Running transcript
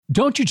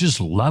Don't you just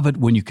love it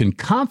when you can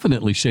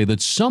confidently say that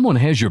someone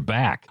has your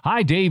back?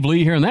 Hi, Dave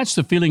Lee here, and that's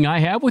the feeling I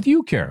have with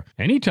UCare.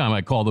 Anytime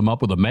I call them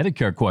up with a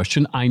Medicare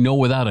question, I know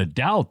without a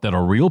doubt that a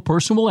real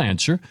person will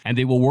answer, and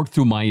they will work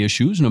through my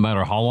issues no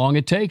matter how long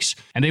it takes,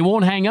 and they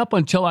won't hang up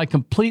until I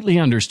completely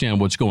understand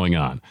what's going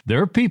on.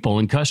 Their people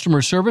in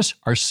customer service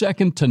are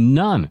second to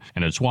none,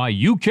 and it's why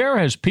UCare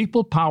has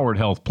people-powered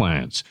health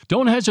plans.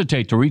 Don't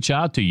hesitate to reach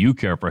out to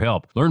UCare for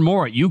help. Learn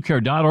more at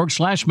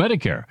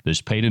ucare.org/Medicare. This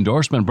paid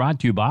endorsement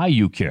brought to you by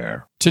UCare.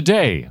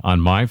 Today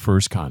on My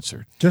First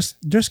Concert.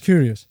 Just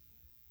curious,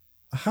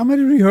 how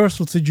many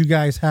rehearsals did you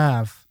guys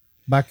have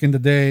back in the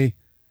day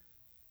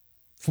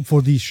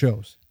for these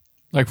shows?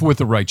 Like with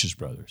the Righteous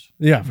Brothers.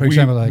 Yeah, for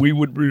example. We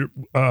would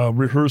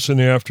rehearse in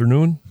the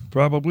afternoon,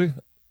 probably,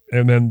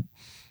 and then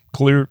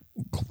clear,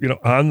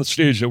 on the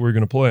stage that we're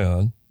going to play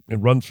on,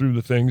 and run through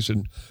the things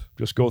and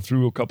just go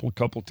through a couple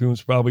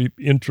tunes, probably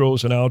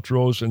intros and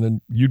outros, and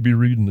then you'd be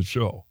reading the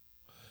show,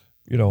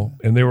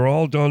 and they were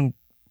all done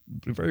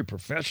very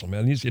professional,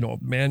 man. These,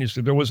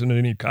 there wasn't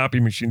any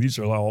copy machine. These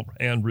are all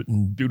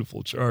handwritten,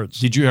 beautiful charts.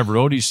 Did you have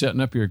roadies setting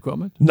up your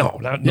equipment? No,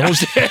 not those.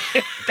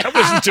 That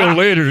was until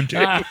later,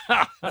 dude.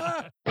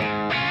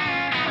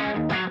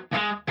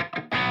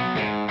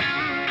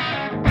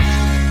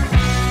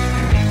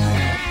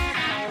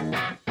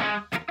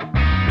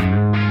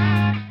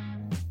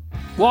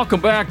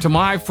 Welcome back to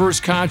My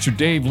First Concert.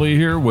 Dave Lee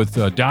here with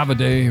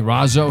Davide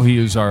Razzo. He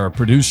is our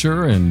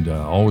producer and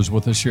always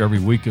with us here every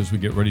week as we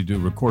get ready to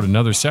record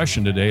another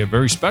session today, a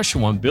very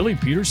special one. Billy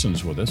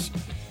Peterson's with us.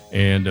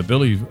 And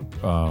Billy,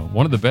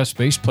 one of the best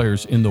bass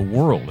players in the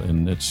world.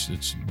 And it's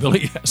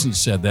Billy hasn't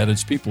said that.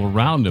 It's people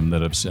around him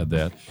that have said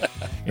that.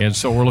 And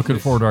so we're looking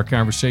forward to our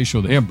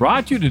conversation with him.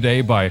 Brought to you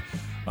today by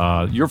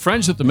your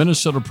friends at the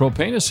Minnesota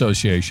Propane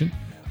Association,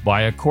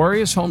 by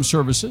Aquarius Home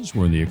Services.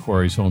 We're in the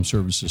Aquarius Home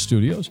Services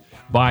studios.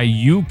 By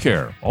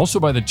UCare. Also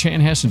by the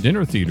Chanhassen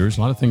Dinner Theaters.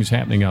 A lot of things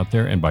happening out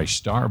there. And by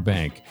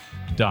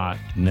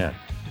starbank.net.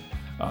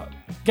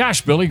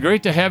 Gosh, Billy,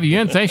 great to have you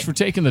in. Thanks for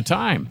taking the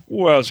time.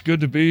 Well, it's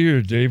good to be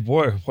here, Dave.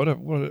 Boy, what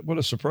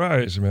a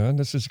surprise, man.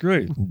 This is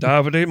great.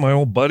 Davide, my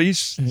old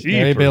buddies.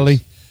 Hey,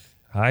 Billy.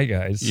 Hi,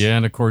 guys. Yeah,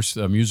 and of course,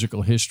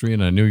 musical history.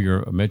 And I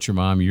knew met your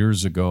mom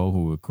years ago,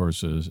 who, of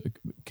course,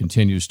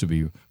 continues to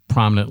be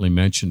prominently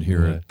mentioned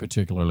here,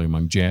 particularly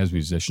among jazz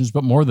musicians.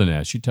 But more than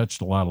that, she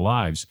touched a lot of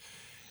lives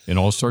in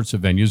all sorts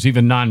of venues,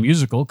 even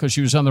non-musical, because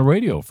she was on the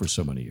radio for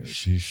so many years.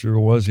 She sure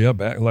was. Yeah,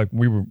 back like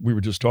we were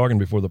just talking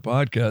before the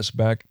podcast.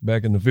 Back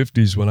in the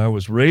 50s, when I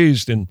was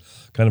raised in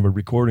kind of a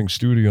recording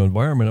studio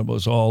environment, it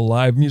was all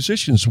live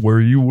musicians.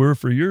 Where you were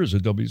for years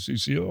at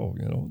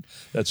WCCO,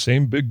 that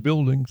same big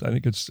building. I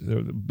think it's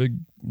the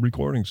big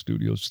recording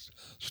studios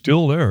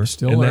still there,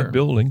 in that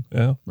building.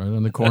 Yeah, right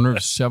on the corner of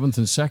 7th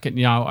and 2nd.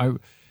 Yeah,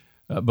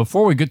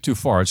 before we get too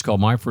far, it's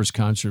called My First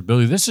Concert.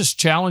 Billy, this is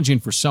challenging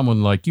for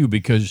someone like you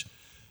because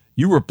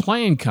you were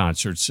playing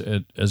concerts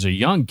as a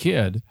young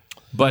kid,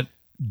 but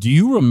do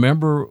you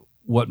remember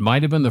what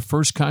might have been the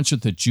first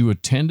concert that you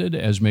attended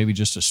as maybe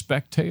just a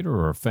spectator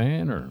or a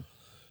fan? Or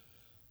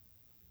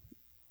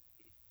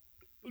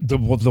the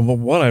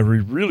one I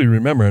really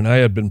remember, and I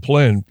had been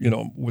playing,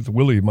 with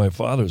Willie, my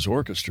father's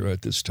orchestra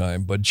at this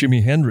time, but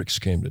Jimi Hendrix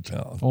came to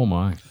town. Oh,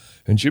 my.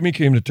 And Jimmy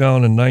came to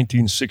town in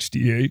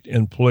 1968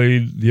 and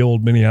played the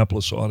old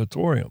Minneapolis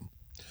Auditorium.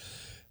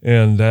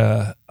 And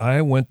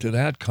I went to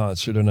that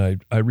concert, and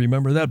I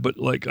remember that. But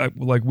like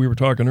we were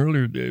talking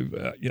earlier, Dave,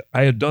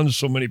 I had done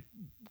so many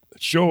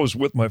shows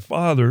with my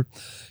father,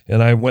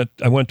 and I went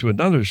to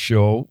another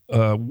show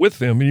with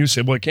him. And you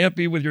said, "Well, it can't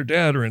be with your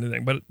dad or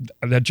anything." But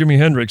that Jimi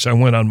Hendrix, I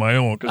went on my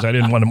own because I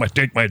didn't want to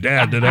take my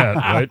dad to that.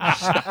 Right?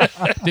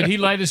 Did he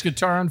light his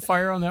guitar on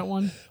fire on that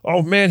one?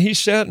 Oh man, he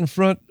sat in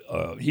front.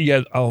 He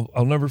had.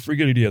 I'll never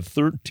forget it. He had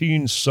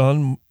 13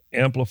 Sun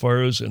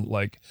amplifiers and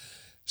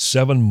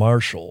 7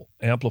 Marshall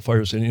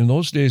amplifiers, and in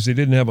those days they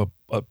didn't have a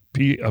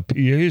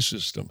PA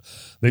system.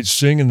 They'd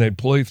sing and they'd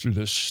play through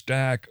this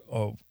stack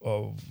of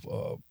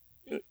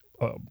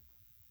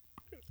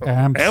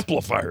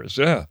amplifiers.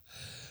 Yeah,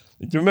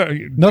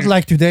 not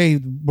like today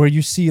where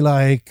you see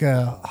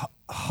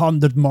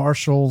 100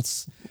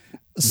 Marshalls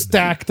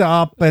stacked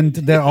up and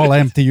they're all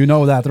empty. You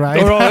know that, right?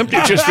 They're all empty.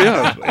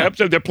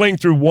 They're playing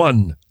through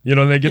one.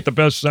 They get the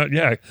best sound.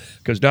 Yeah,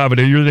 because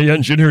Davide, you're the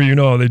engineer. You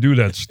know how they do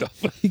that stuff.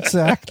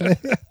 Exactly.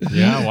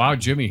 Yeah, wow,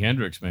 Jimi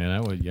Hendrix,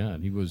 man.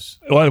 He was.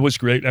 Well, it was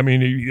great. I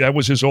mean, that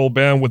was his old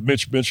band with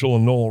Mitch Mitchell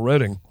and Noel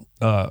Redding.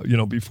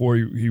 Before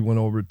he went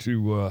over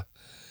to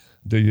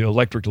the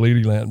Electric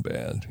Ladyland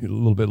band a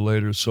little bit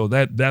later. So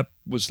that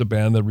was the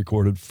band that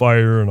recorded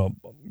Fire and all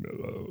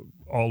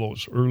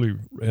those early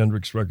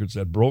Hendrix records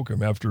that broke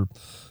him after,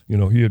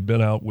 he had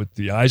been out with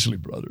the Isley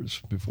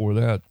Brothers before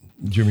that,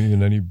 Jimmy,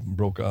 and then he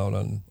broke out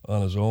on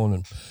his own.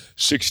 In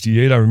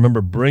 '68, I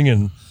remember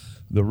bringing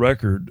the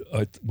record.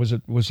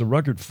 Was the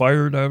record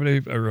Fire,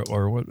 David,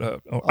 or what?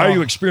 Are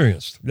You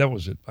Experienced? That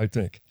was it, I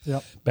think.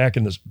 Yep. Back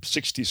in the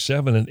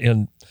 '67,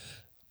 and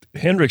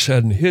Hendrix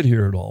hadn't hit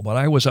here at all, but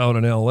I was out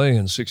in L.A.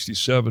 in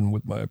 '67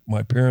 with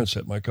my parents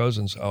at my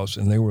cousin's house,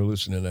 and they were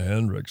listening to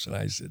Hendrix, and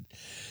I said,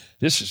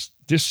 "This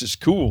is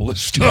cool.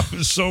 This stuff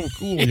is so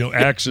cool."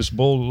 Axis,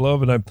 Bold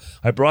Love, and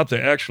I brought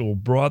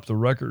the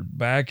record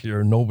back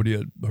here, and nobody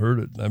had heard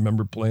it. And I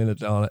remember playing it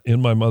down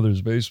in my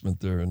mother's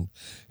basement there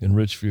in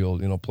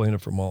Richfield. Playing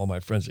it from all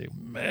my friends. Say,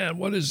 "Man,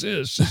 what is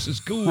this? This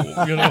is cool."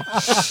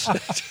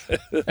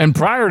 And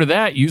prior to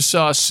that, you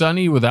saw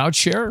Sonny without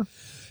Cher?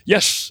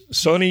 Yes,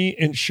 Sonny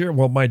and Cher.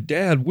 Well, my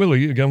dad,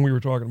 Willie, again, we were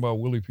talking about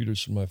Willie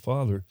Peterson, my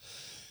father.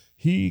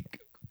 He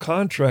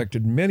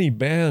contracted many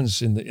bands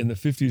in the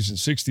 50s and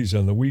 60s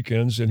on the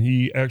weekends, and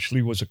he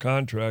actually was a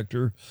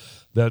contractor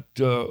that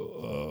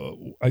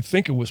I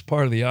think it was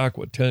part of the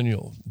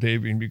Aquatennial,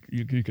 Dave.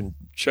 You can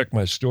check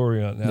my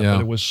story on that,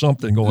 but it was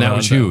something going on. That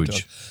was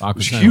huge. It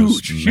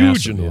was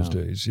huge in those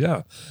days,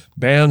 yeah.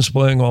 Bands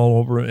playing all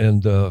over,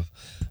 and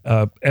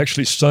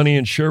actually Sonny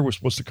and Cher were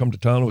supposed to come to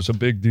town. It was a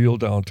big deal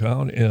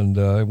downtown, and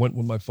I went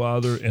with my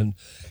father, and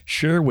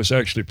Cher was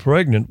actually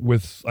pregnant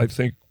with, I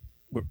think,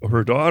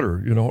 her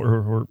daughter,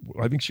 or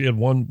I think she had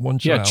one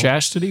child. Yeah,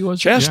 Chastity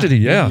was? Chastity,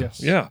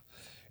 yeah.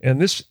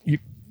 And this,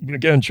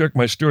 again, check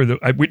my story.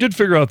 We did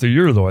figure out the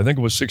year, though. I think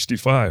it was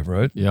 65,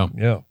 right?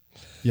 Yeah.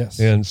 Yes.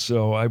 And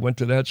so I went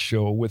to that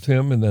show with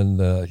him, and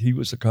then he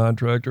was the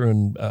contractor,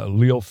 and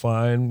Elliot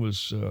Fine.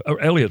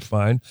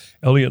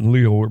 Elliot and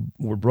Leo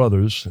were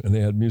brothers, and they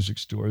had music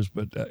stores,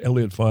 but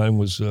Elliot Fine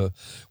was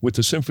with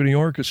the symphony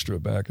orchestra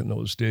back in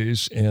those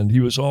days, and he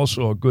was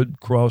also a good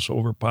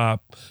crossover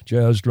pop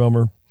jazz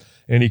drummer,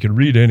 and he could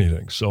read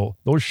anything. So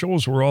those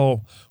shows were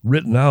all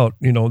written out.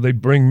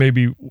 They'd bring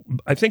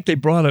I think they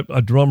brought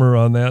a drummer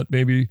on that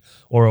maybe,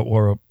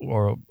 or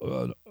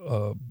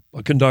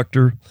a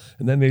conductor,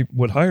 and then they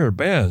would hire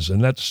bands,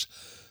 and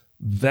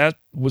that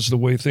was the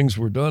way things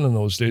were done in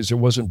those days. There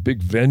wasn't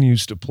big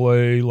venues to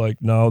play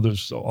like now.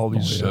 There's all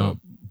these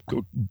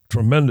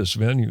tremendous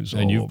venues,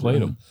 and you've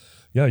played them.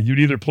 Yeah, you'd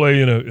either play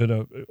in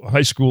a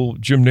high school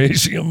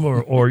gymnasium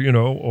or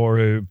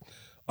a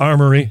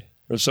armory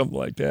or something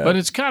like that. But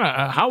it's kind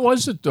of, how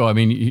was it though? I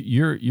mean,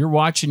 you're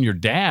watching your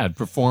dad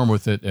perform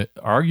with it,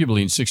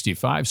 arguably in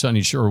 '65.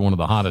 Sonny Cher, one of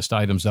the hottest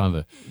items on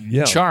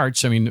the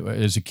charts. I mean,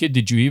 as a kid,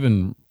 did you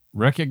even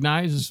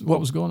recognize what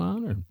was going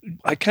on? Or?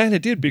 I kind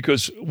of did,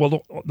 because,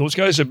 those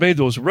guys that made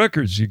those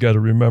records, you got to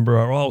remember,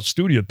 are all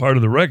part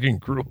of the Wrecking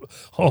Crew,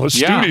 all the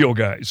studio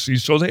guys. See,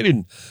 so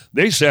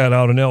they sat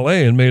out in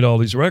L.A. and made all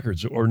these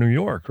records, or New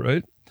York,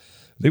 right?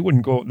 They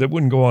wouldn't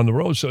go on the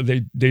road, so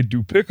they'd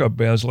do pickup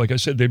bands. Like I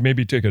said, they'd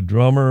maybe take a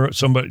drummer,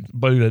 somebody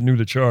that knew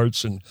the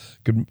charts and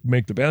could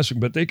make the band,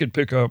 but they could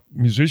pick up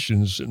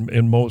musicians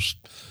in most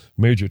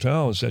major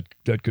towns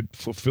that could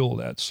fulfill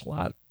that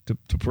slot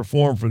to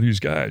perform for these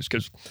guys,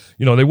 because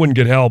they wouldn't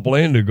get Hal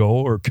Blaine to go,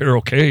 or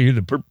Carol Kay,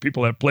 the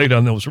people that played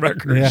on those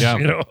records.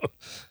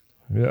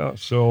 Yeah.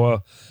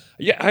 So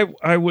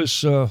I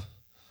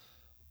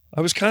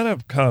was kind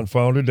of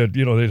confounded that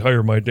they'd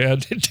hire my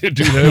dad to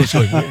do that. It was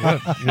like,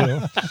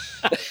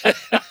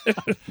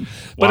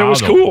 but it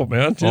was cool,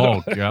 man.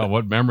 God,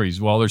 what memories!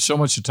 Well, there's so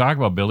much to talk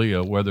about, Billy.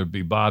 Whether it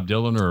be Bob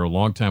Dylan or a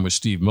long time with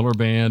Steve Miller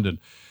Band, and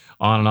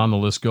on the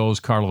list goes.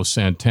 Carlos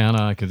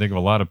Santana. I can think of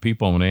a lot of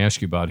people I'm going to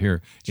ask you about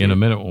here in a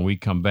minute when we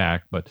come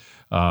back. But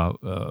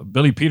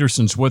Billy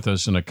Peterson's with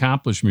us, an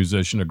accomplished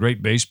musician, a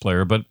great bass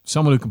player, but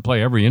someone who can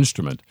play every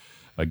instrument.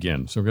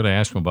 Again, so we're going to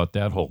ask him about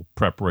that whole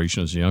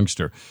preparation as a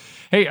youngster.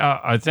 Hey,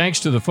 thanks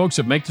to the folks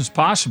that make this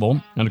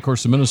possible, and of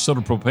course the Minnesota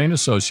Propane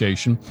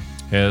Association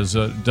has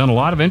done a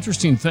lot of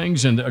interesting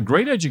things, and a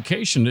great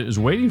education is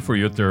waiting for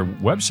you at their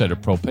website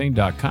at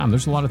propane.com.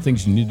 There's a lot of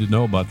things you need to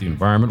know about the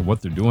environment,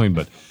 what they're doing,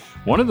 but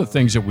one of the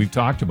things that we've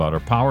talked about are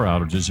power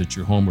outages at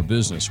your home or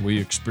business. We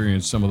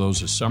experienced some of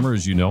those this summer,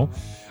 as you know.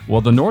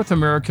 Well, the North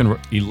American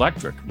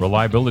Electric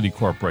Reliability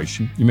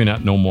Corporation, you may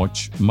not know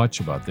much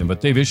about them,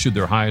 but they've issued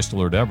their highest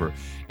alert ever.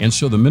 And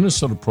so the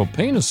Minnesota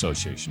Propane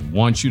Association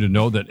wants you to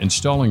know that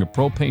installing a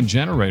propane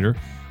generator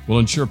will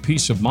ensure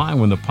peace of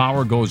mind when the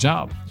power goes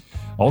out.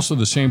 Also,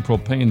 the same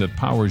propane that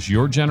powers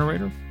your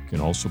generator can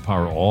also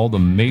power all the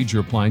major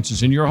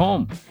appliances in your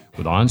home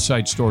with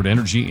on-site stored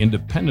energy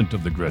independent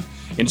of the grid.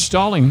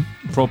 Installing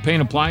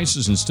propane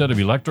appliances instead of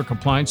electric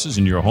appliances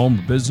in your home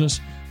or business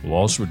will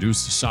also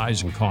reduce the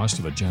size and cost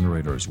of a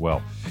generator as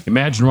well.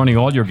 Imagine running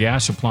all your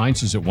gas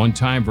appliances at one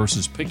time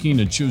versus picking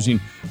and choosing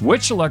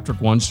which electric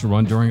ones to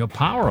run during a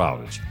power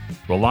outage.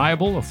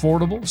 Reliable,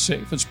 affordable,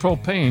 safe. It's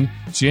propane.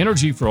 It's the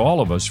energy for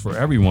all of us, for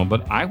everyone.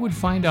 But I would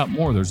find out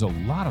more. There's a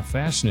lot of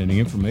fascinating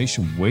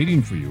information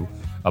waiting for you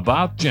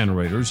about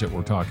generators that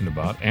we're talking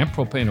about and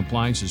propane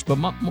appliances, but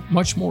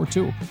much more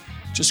too.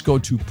 Just go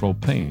to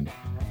propane.com.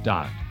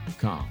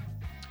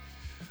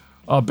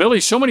 Billy,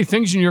 so many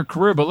things in your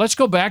career, but let's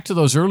go back to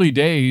those early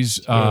days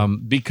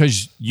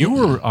because you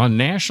were on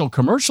national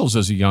commercials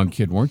as a young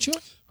kid, weren't you?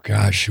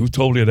 Gosh, who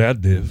told you that,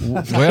 Dave?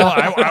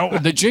 Well,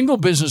 the jingle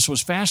business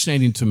was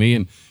fascinating to me,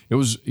 and it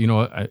was,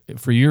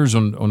 for years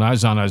when I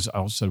was on, I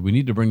said, we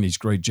need to bring these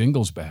great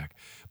jingles back.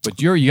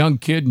 But you're a young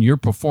kid, and you're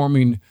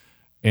performing,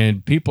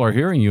 and people are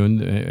hearing you,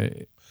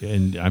 and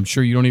And I'm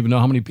sure you don't even know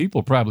how many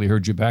people probably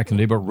heard you back in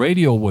the day, but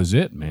radio was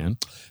it, man.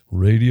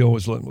 Radio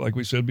was, like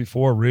we said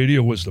before,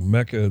 radio was the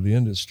mecca of the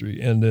industry.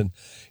 And then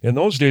in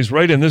those days,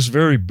 right in this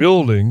very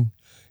building,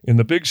 in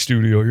the big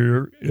studio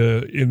here,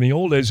 in the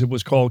old days, it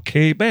was called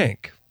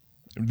K-Bank,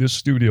 this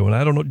studio. And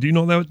I don't know, do you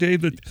know that,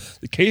 Dave? That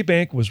the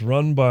K-Bank was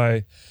run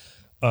by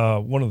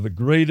one of the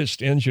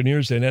greatest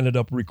engineers that ended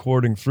up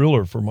recording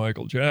Thriller for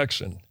Michael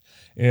Jackson.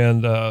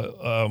 And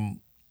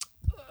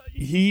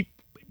he,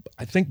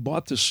 I think,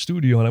 bought the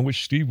studio, and I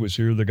wish Steve was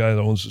here, the guy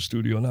that owns the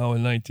studio now,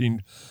 in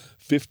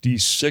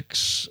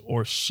 1956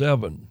 or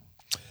 7.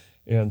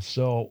 And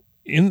so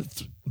in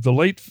the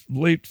late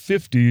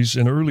 50s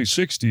and early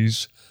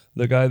 60s,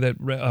 the guy that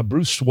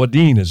Bruce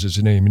Swadine is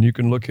his name, and you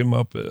can look him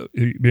up.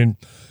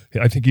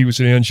 I think he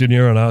was an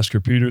engineer on Oscar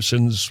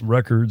Peterson's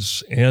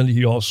records, and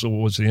he also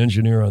was the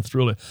engineer on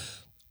Thriller.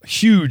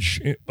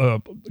 Huge,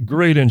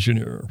 great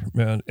engineer,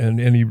 man,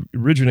 and he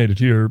originated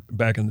here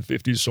back in the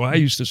 50s. So I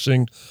used to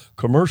sing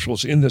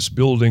commercials in this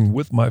building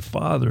with my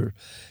father,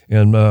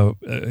 and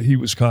he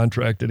was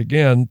contracted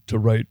again to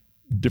write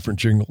different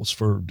jingles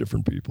for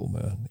different people,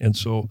 man. And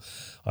so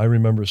I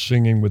remember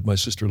singing with my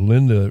sister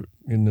Linda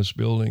in this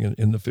building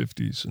in the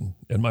 50s, and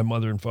my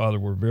mother and father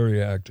were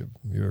very active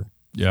here.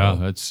 Yeah,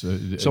 that's...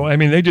 so, I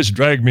mean, they just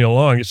dragged me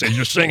along and said,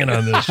 you're singing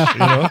on this, you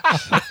know?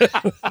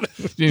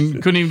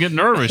 You couldn't even get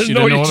nervous. You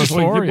no, didn't know just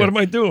what it was for. What am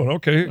I doing?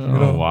 Okay.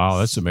 Oh, wow,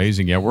 that's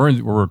amazing. Yeah, we're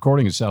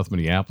recording in South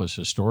Minneapolis,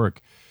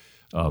 historic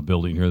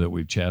building here that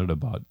we've chatted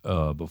about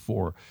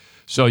before.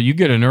 So you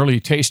get an early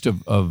taste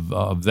of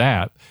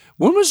that.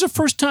 When was the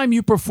first time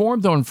you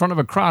performed, though, in front of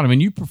a crowd? I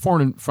mean, you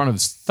performed in front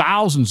of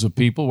thousands of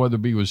people, whether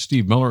it be with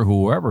Steve Miller or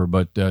whoever,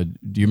 but do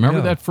you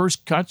remember that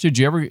first concert? Did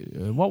you ever...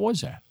 what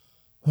was that?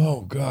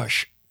 Oh,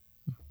 gosh.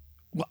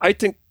 Well, I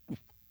think,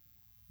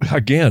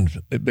 again,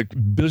 the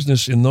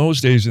business in those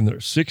days in the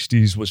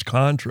 60s was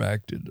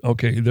contracted.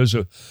 Okay, there's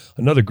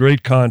another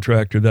great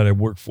contractor that I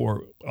worked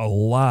for a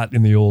lot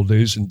in the old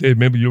days. And Dave,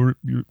 maybe you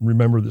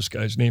remember this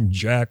guy's name,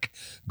 Jack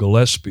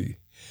Gillespie.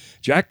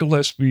 Jack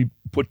Gillespie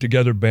put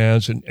together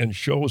bands and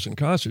shows and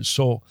concerts.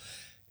 So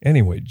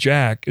anyway,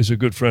 Jack is a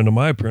good friend of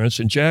my parents,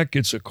 and Jack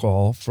gets a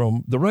call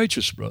from the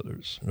Righteous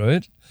Brothers,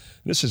 right?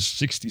 This is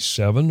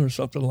 67 or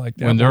something like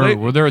that. When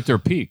they're at their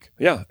peak.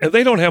 Yeah, and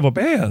they don't have a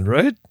band,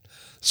 right?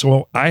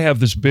 So I have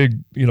this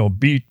big,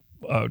 Beat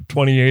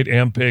 28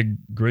 Ampeg,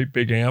 great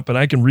big amp, and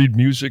I can read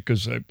music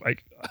because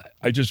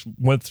I just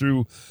went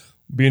through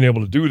being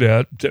able to do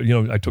that.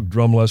 I took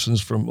drum lessons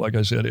from, like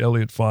I said,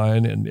 Elliot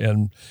Fine,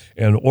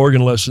 and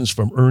organ lessons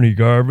from Ernie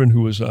Garvin,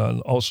 who was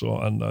also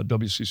on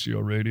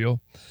WCCO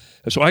radio.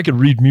 And so I could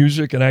read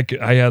music, and I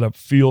had a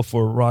feel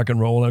for rock and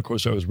roll. And of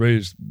course, I was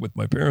raised with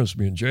my parents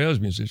being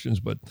jazz musicians,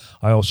 but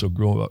I also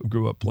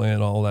grew up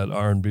playing all that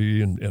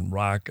R&B and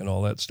rock and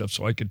all that stuff.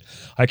 So I could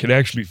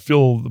actually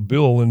fill the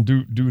bill and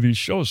do these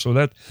shows. So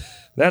that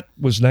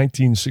was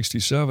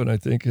 1967, I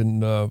think,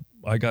 and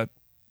I got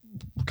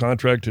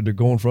contracted to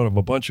go in front of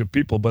a bunch of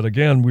people. But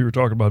again, we were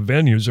talking about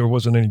venues. There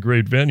wasn't any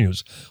great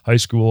venues, high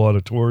school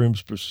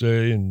auditoriums per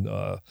se, and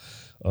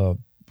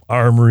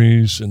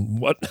armories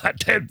and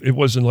whatnot. It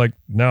wasn't like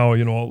now,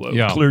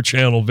 Clear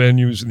Channel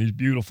venues and these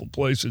beautiful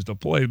places to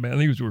play. Man,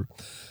 these were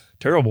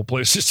terrible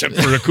places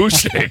for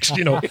acoustics,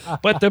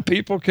 But the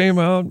people came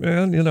out,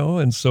 man,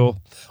 and so,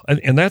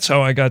 and that's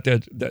how I got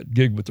that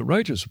gig with the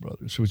Righteous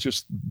Brothers. It was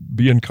just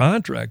being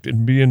contracted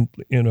and being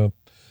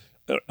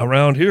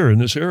around here in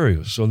this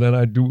area. So then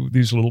I do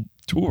these little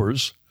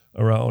tours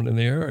around in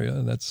the area,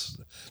 and that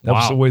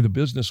was the way the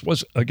business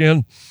was.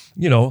 Again,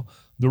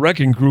 the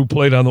Wrecking Crew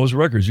played on those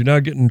records. You're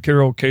not getting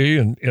Carol Kay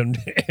and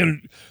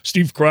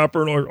Steve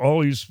Cropper and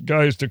all these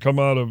guys to come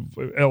out of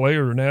L.A.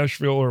 or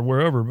Nashville or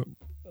wherever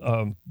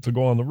to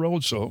go on the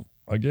road. So,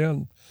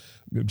 again,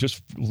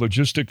 just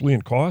logistically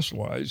and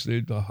cost-wise,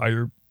 they'd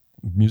hire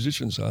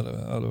musicians out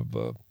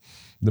of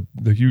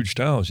the huge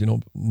towns,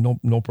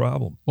 no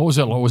problem. What was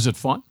that? Was it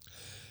fun?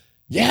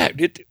 Yeah.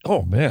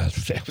 Oh, man,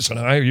 that was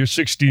you're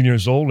 16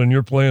 years old and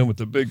you're playing with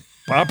the big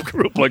pop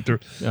group like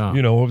what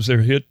was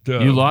their hit?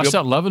 You Lost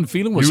That Love and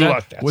Feeling?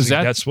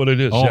 That's what it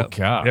is. Oh, yeah.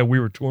 God. Yeah, we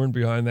were touring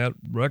behind that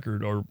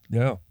record,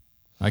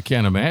 I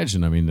can't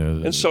imagine. I mean,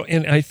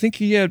 and I think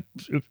he had,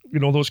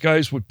 those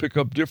guys would pick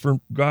up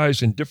different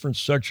guys in different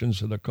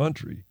sections of the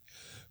country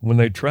when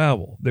they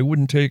travel. They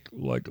wouldn't take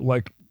like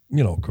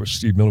of course,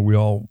 Steve Miller, we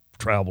all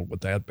traveled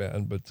with that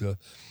band, but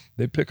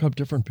they pick up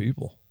different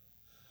people.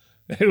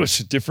 It was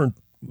a different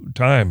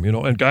time,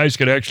 and guys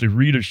could actually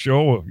read a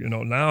show,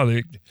 now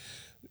they,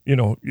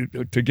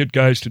 to get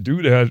guys to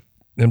do that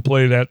and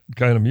play that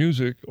kind of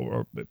music,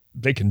 or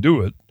they can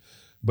do it,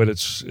 but it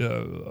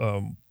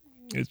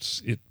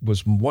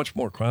was much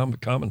more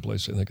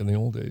commonplace, I think, in the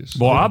old days.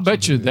 Well, I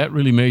bet you that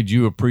really made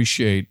you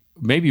appreciate,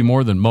 maybe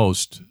more than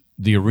most,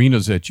 the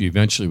arenas that you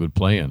eventually would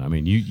play in. I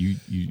mean,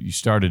 you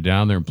started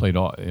down there and played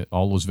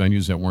all those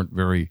venues that weren't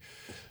very,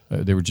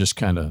 they were just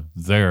kind of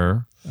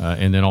there,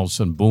 and then all of a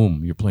sudden,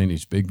 boom, you're playing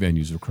these big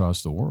venues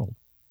across the world.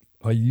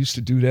 I used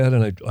to do that,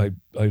 and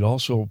I'd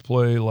also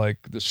play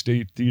like the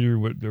State Theater,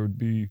 where there would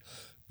be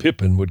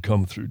Pippin would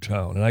come through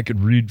town, and I could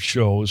read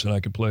shows, and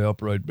I could play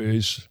upright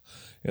bass.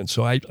 And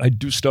so I'd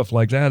do stuff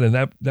like that, and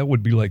that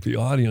would be like the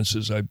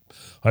audiences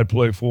I'd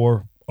play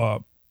for.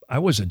 I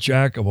was a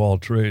jack of all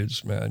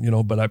trades, man,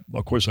 but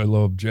of course I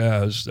loved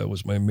jazz. That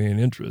was my main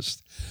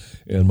interest.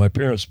 And my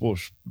parents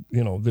both,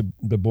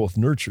 they both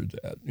nurtured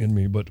that in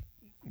me. But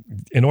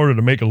in order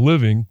to make a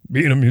living,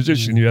 being a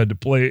musician, you had to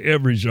play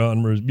every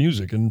genre of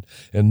music and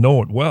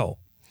know it well.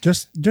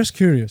 Just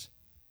curious,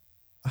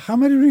 how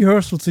many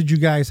rehearsals did you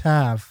guys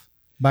have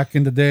back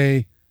in the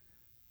day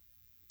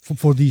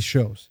for these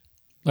shows?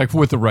 Like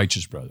with the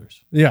Righteous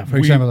Brothers. Yeah, for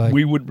example.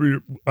 We would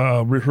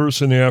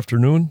rehearse in the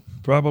afternoon,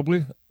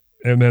 probably,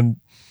 and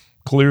then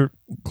clear,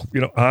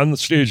 on the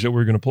stage that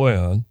we're going to play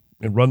on,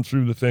 and run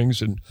through the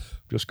things and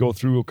just go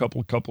through a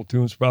couple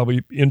tunes, probably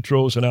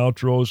intros and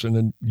outros, and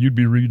then you'd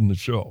be reading the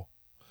show,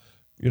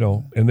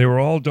 and they were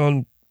all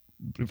done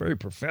very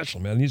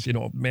professional, man. These,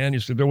 you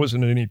said there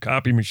wasn't any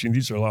copy machine.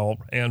 These are all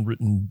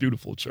handwritten,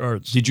 beautiful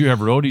charts. Did you have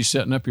roadies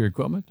setting up your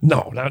equipment?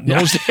 No, not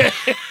those.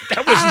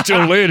 That wasn't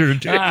until later.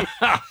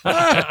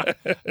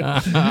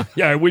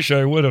 Yeah, I wish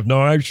I would have.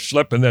 No, I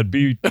slept in that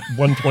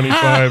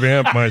B125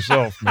 amp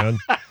myself, man.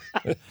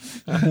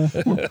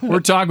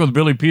 We're talking with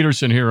Billy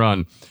Peterson here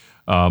on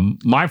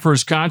My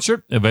First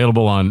Concert,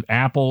 available on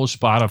Apple,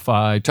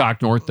 Spotify,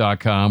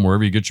 TalkNorth.com,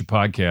 wherever you get your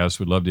podcasts.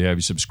 We'd love to have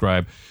you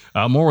subscribe.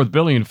 More with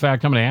Billy. In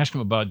fact, I'm going to ask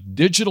him about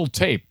digital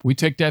tape. We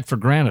take that for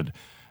granted.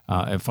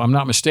 If I'm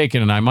not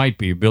mistaken, and I might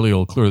be, Billy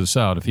will clear this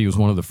out, if he was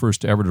one of the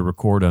first ever to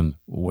record on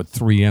what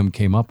 3M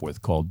came up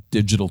with called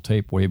digital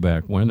tape way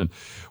back when. And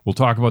we'll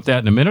talk about that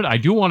in a minute. I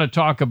do want to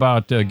talk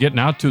about getting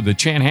out to the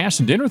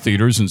Chanhassen dinner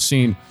theaters and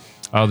seeing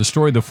the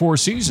story of the Four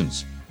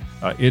Seasons.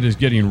 It is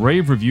getting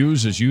rave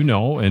reviews, as you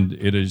know, and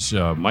it is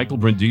Michael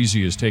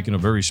Brindisi has taken a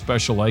very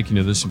special liking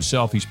to this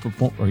himself. He's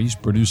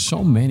produced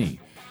so many,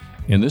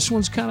 and this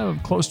one's kind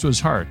of close to his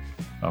heart.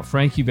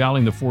 Frankie Valli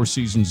and the Four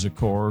Seasons, of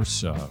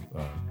course.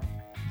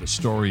 The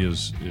story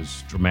is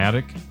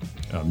dramatic.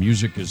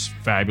 Music is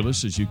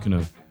fabulous, as you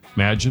can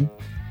imagine,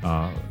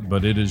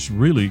 but it has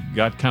really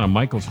got kind of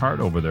Michael's heart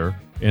over there,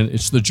 and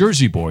it's the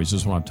Jersey Boys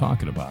is what I'm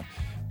talking about.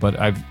 But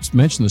I've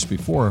mentioned this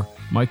before.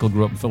 Michael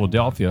grew up in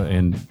Philadelphia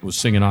and was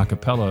singing a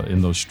cappella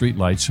in those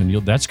streetlights, and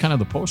that's kind of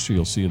the poster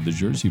you'll see of the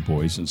Jersey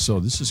Boys. And so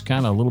this is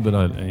kind of a little bit,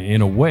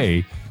 in a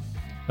way,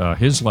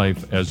 his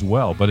life as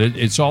well. But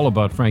it's all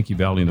about Frankie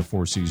Valli and the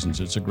Four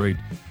Seasons. It's a great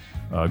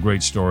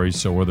story.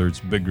 So whether it's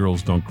Big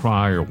Girls Don't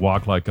Cry or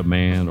Walk Like a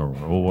Man or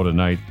Oh What a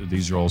Night,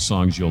 these are all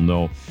songs you'll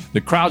know.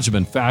 The crowds have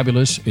been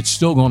fabulous. It's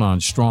still going on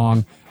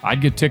strong. I'd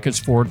get tickets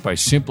for it by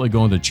simply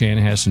going to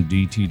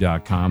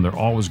chanhassendt.com. They're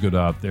always good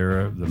out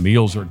there. The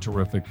meals are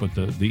terrific, but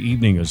the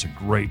evening is a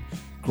great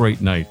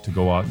night to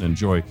go out and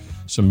enjoy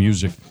some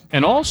music.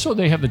 And also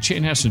they have the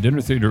Chanhassen Dinner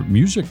Theater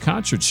Music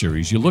Concert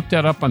Series. You look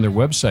that up on their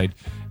website,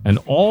 and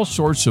all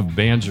sorts of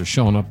bands are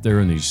showing up there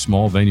in these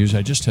small venues.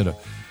 I just had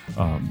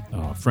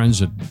friends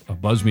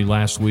that buzzed me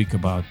last week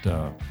about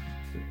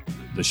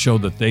the show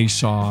that they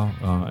saw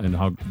and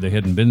how they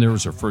hadn't been there. It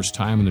was their first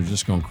time, and they're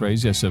just going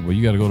crazy. I said, well,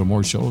 you got to go to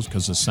more shows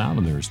because the sound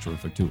in there is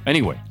terrific, too.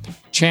 Anyway,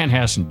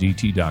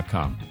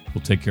 chanhassendt.com.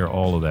 We'll take care of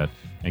all of that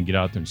and get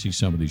out there and see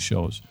some of these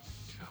shows.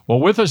 Well,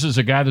 with us is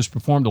a guy that's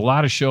performed a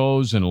lot of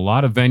shows and a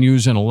lot of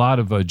venues and a lot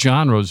of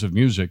genres of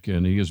music,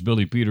 and he is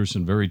Billy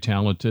Peterson, very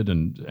talented.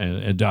 And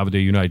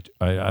Davide,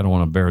 I don't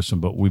want to embarrass him,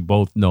 but we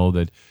both know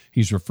that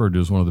he's referred to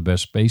as one of the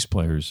best bass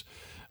players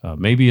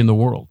maybe in the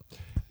world.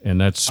 And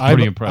that's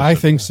pretty impressive. I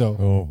think so.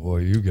 Oh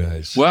boy, you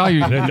guys! Well,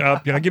 I'll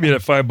give you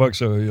that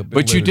 $5.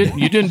 But you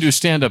didn't do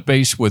stand-up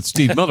bass with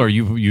Steve Miller.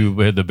 You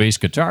had the bass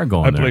guitar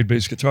going. I played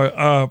bass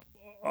guitar.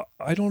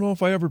 I don't know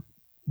if I ever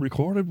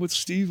recorded with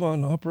Steve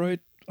on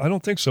upright. I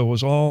don't think so. It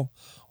was all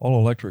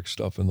electric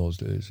stuff in those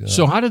days. Yeah.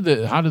 So how did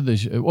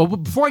the well,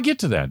 before I get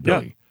to that,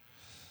 Billy,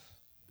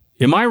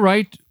 am I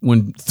right?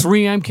 When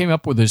 3M came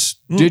up with this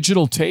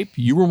digital tape,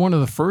 you were one of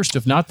the first,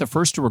 if not the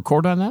first, to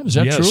record on that? Is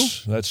that true?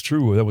 Yes, that's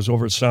true. That was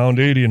over at Sound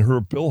 80, and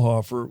Herb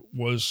Pilhofer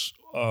was,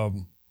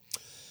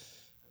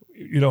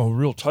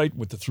 real tight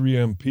with the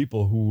 3M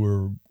people who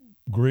were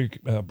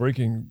great,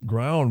 breaking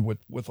ground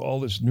with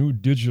all this new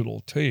digital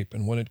tape.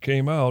 And when it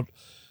came out,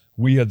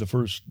 we had the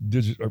first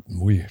digital.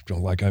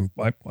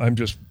 I'm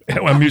just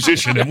a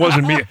musician. It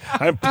wasn't me.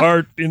 I'm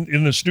part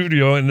in the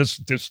studio, and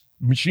this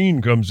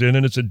machine comes in,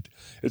 and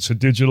it's a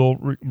digital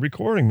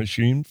recording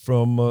machine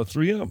from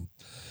 3M.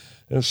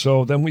 And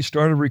so then we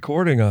started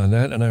recording on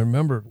that, and I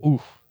remember,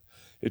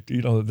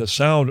 the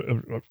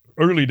sound.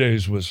 Early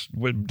days was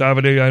with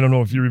Davide. I don't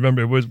know if you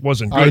remember. It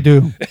wasn't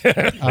good.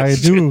 I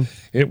do.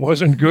 It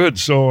wasn't good.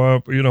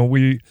 So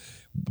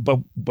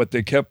but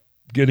they kept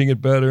getting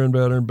it better and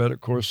better and better,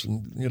 of course,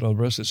 and the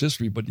rest is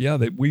history. But yeah,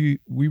 we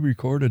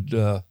recorded.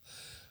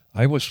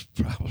 I was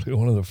probably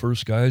one of the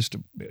first guys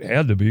it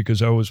had to be,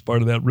 because I was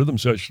part of that rhythm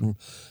session,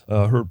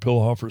 Herb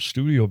Pilhofer's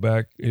studio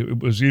back. It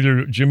was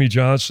either Jimmy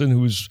Johnson,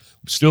 who's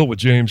still with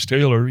James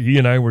Taylor. He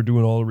and I were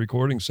doing all the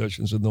recording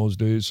sessions in those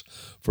days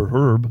for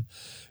Herb,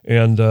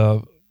 and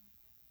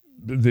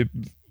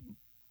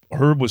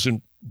Herb was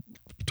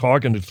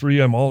talking to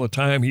 3M all the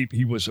time.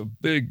 He was a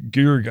big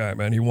gear guy,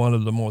 man. He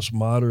wanted the most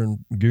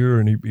modern gear,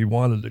 and he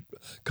wanted the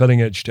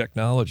cutting edge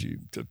technology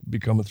to be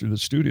coming through the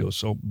studio.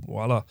 So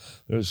voila,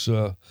 there's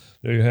there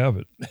you have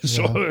it. Yeah.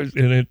 So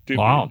and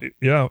wow,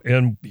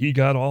 and he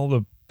got all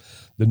the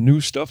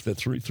new stuff that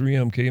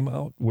 3M came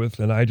out with,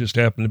 and I just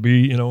happened to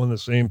be, in the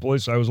same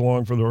place. I was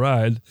along for the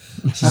ride.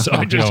 So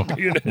I just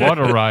what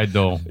a ride,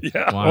 though!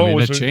 Yeah, well, I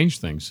mean, it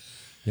changed things.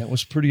 Yeah, it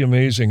was pretty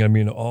amazing. I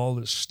mean, all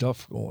this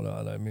stuff going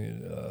on. I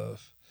mean,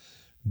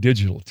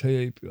 digital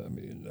tape. I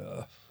mean,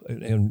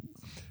 and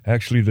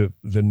actually the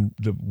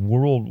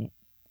world,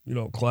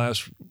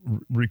 class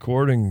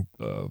recording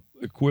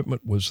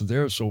equipment was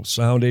there. So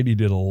Sound 80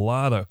 did a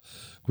lot of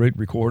great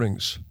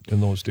recordings in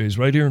those days,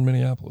 right here in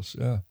Minneapolis.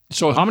 Yeah.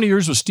 So how many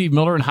years was Steve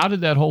Miller, and how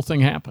did that whole thing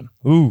happen?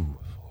 Ooh,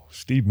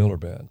 Steve Miller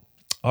Band.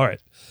 All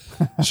right.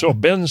 So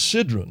Ben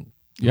Sidran,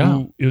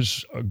 who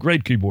is a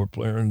great keyboard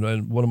player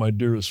and one of my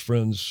dearest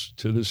friends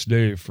to this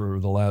day for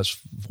the last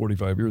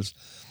 45 years,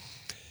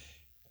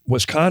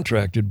 was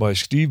contracted by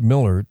Steve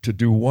Miller to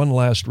do one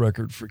last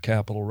record for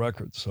Capitol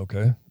Records,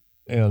 okay?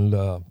 And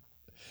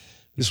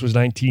this was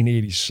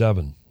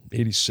 1987,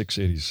 86,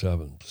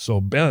 87. So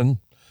Ben,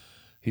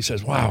 he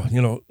says, wow,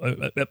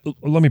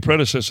 let me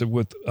preface it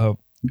with,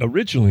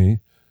 originally,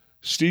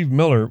 Steve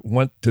Miller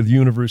went to the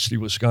University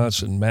of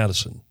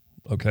Wisconsin-Madison,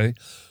 okay?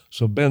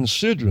 So Ben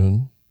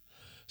Sidran,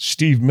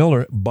 Steve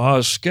Miller,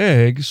 Boz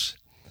Scaggs,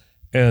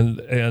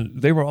 and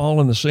they were all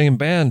in the same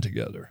band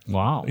together.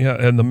 Wow. Yeah,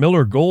 and the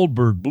Miller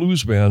Goldberg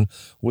Blues Band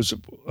was,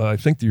 I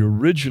think, the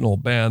original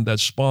band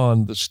that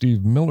spawned the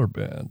Steve Miller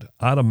Band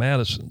out of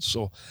Madison.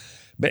 So,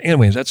 but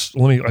anyway,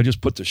 I just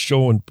put the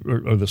show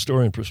or the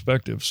story in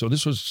perspective. So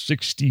this was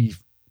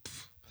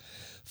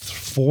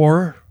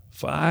 64,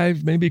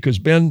 5 maybe, because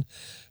Ben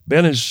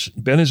is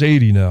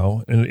 80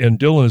 now, and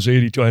Dylan is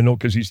 82. I know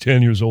because he's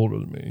 10 years older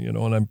than me, and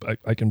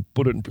I can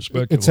put it in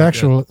perspective. It's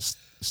actually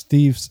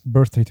Steve's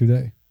birthday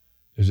today.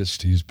 Is it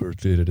Steve's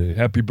birthday today?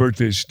 Happy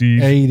birthday,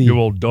 Steve. 80. You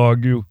old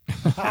dog, you.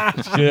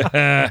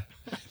 Yeah,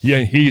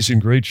 he's in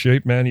great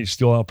shape, man. He's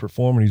still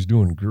outperforming. He's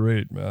doing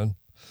great, man.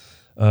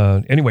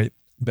 Anyway,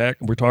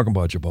 we're talking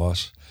about your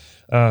boss.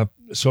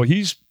 So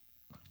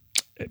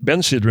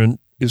Ben Sidran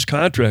is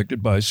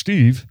contracted by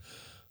Steve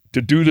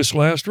to do this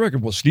last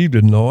record. Well, Steve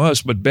didn't know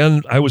us, but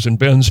I was in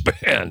Ben's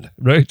band,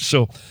 right?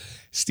 So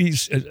Steve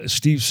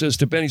says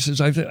to Ben, he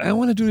says, I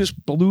want to do this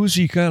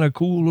bluesy, kind of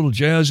cool little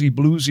jazzy,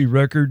 bluesy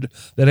record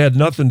that had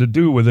nothing to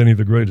do with any of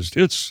the greatest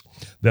hits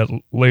that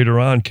later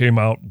on came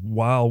out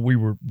while we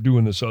were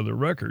doing this other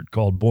record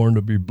called Born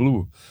to Be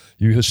Blue.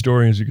 You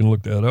historians, you can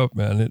look that up,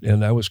 man.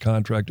 And I was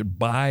contracted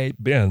by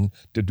Ben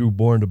to do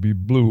Born to Be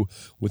Blue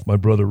with my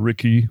brother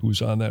Ricky,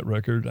 who's on that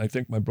record. I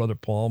think my brother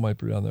Paul might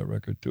be on that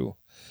record too.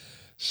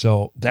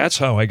 So that's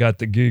how I got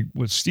the gig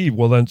with Steve.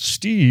 Well, then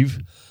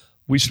Steve,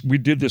 we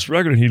did this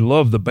record, and he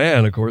loved the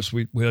band. Of course,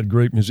 we had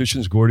great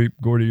musicians, Gordy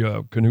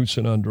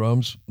Knutson on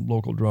drums,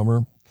 local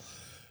drummer.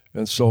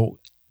 And so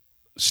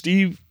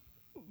Steve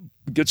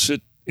gets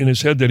it in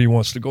his head that he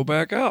wants to go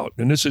back out.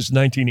 And this is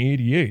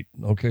 1988.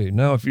 Okay,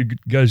 now if you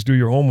guys do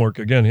your homework,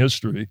 again,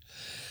 history.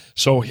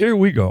 So here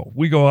we go.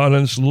 We go out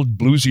on this little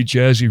bluesy,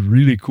 jazzy,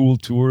 really cool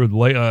tour.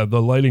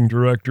 The lighting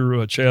director,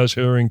 Chaz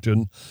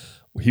Harrington,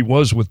 he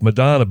was with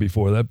Madonna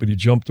before that, but he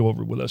jumped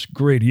over with us.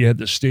 Great. He had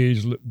the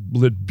stage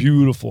lit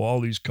beautiful, all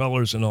these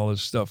colors and all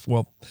this stuff.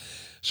 Well,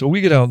 so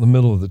we get out in the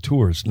middle of the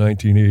tour. It's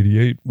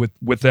 1988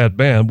 with that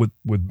band,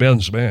 with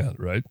Ben's band,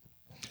 right?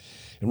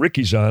 And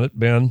Ricky's on it,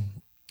 Ben,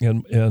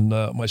 and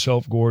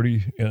myself,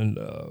 Gordy, and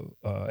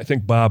I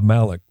think Bob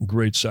Malik,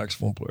 great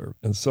saxophone player.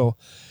 And so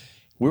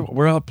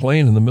we're out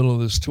playing in the middle of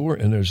this tour,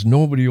 and there's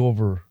nobody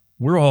over.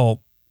 We're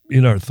all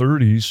in our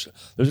 30s.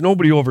 There's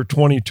nobody over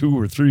 22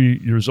 or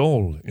 3 years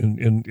old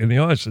in the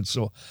audience. And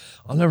so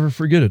I'll never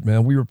forget it,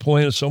 man. We were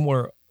playing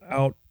somewhere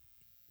out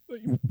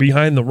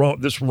behind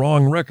this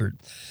wrong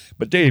record.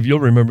 But Dave, you'll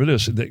remember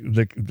this.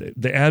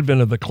 The advent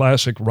of the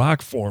classic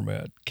rock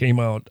format came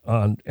out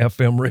on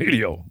FM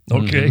radio.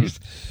 Okay.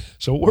 Mm-hmm.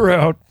 So we're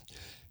out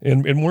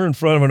and we're in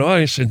front of an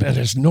audience, and man,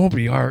 there's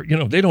nobody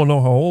they don't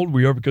know how old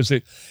we are, because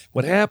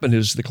what happened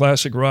is the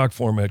classic rock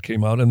format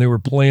came out, and they were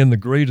playing the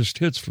greatest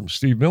hits from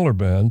Steve Miller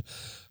Band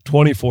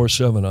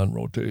 24/7 on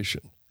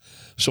rotation.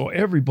 So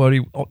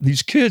everybody,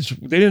 these kids,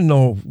 they didn't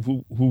know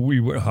who we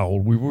were, how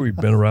old we were. We've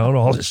been around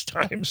all this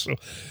time. So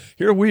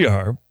here we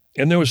are,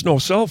 and there was no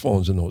cell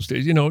phones in those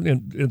days,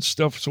 and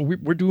stuff. So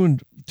we're doing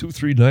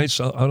 2-3 nights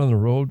out on the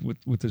road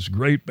with this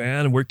great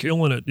band, and we're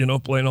killing it,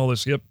 playing all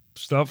this hip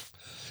stuff.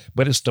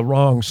 But it's the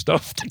wrong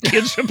stuff the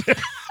kids have been.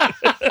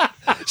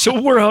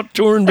 So we're out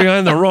touring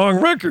behind the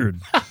wrong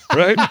record,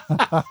 right?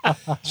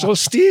 So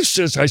Steve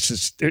says,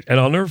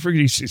 and I'll never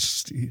forget, he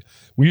says,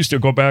 we used to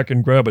go back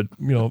and grab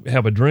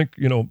have a drink,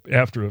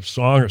 after a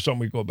song or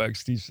something. We go back.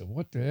 Steve said,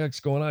 what the heck's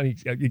going on?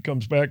 He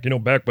comes back,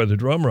 back by the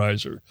drum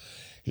riser.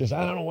 He says,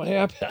 I don't know what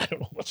happened. I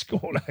don't know what's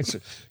going on. I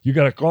said, you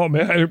got to call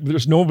me.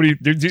 There's nobody.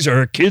 These are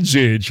our kids'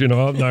 age,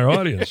 out in our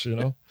audience,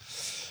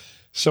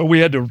 So we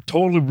had to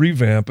totally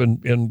revamp,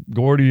 and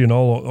Gordy and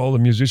all the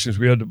musicians,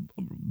 we had to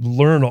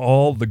learn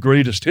all the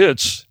greatest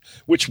hits,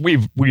 which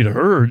we'd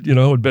heard,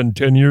 had been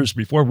 10 years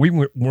before. We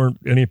weren't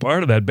any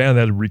part of that band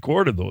that had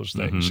recorded those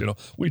things.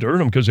 We'd heard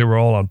them because they were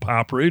all on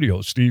pop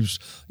radio. Steve's,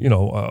 he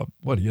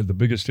had the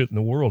biggest hit in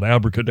the world,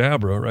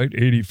 Abracadabra, right?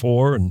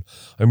 84. And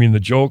The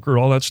Joker,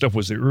 all that stuff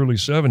was the early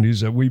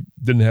 70s that we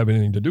didn't have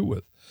anything to do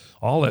with.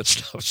 All that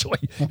stuff. So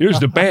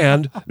here's the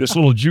band, this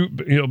little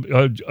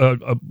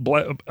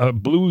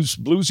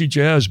bluesy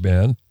jazz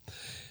band.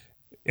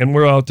 And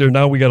we're out there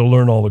now. We got to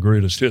learn all the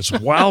greatest hits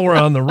while we're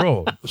on the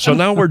road. So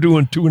now we're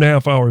doing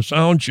 2.5-hour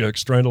sound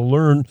checks, trying to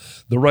learn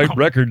the right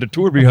record to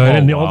tour behind.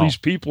 And all these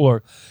people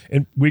are,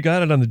 and we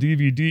got it on the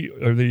DVD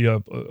or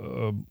the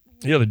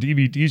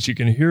DVDs. You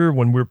can hear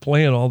when we're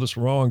playing all this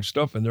wrong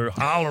stuff, and they're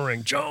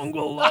hollering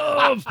 "Jungle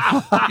Love,"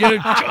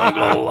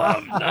 "Jungle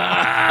Love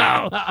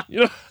now."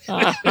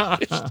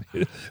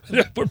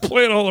 We're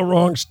playing all the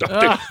wrong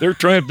stuff. They're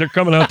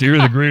coming out to hear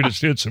the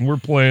greatest hits, and we're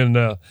playing.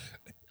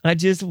 I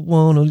just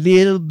want a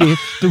little bit.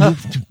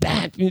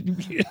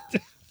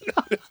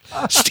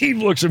 Steve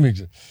looks at me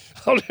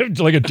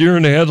like a deer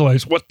in the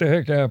headlights. What the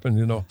heck happened,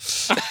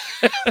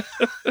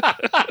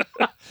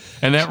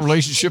 And that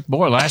relationship,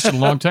 boy, lasted a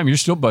long time. You're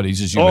still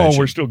buddies, as you mentioned. Oh,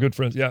 we're still good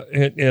friends, yeah.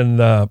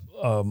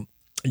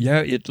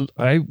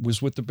 I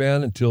was with the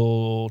band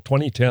until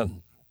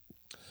 2010.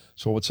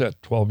 So what's that,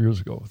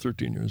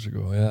 13 years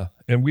ago, yeah.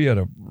 And we had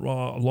a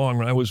long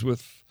run. I was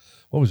with,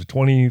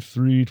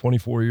 23,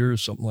 24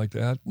 years, something like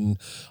that. And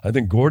I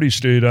think Gordy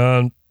stayed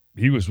on.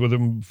 He was with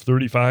him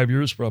 35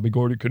 years, probably.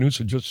 Gordy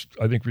Knudsen just,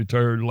 I think,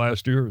 retired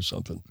last year or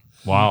something.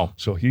 Wow.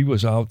 So he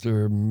was out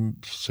there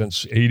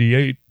since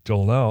 88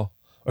 till now,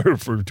 or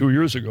for 2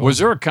 years ago. Was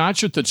there a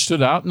concert that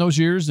stood out in those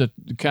years that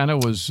kind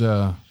of was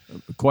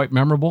quite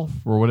memorable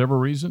for whatever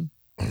reason?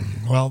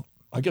 Well,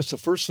 I guess the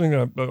first thing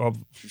I'll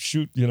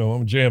shoot,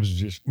 I'm a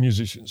jazz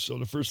musician, so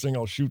the first thing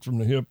I'll shoot from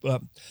the hip,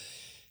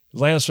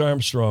 Lance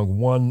Armstrong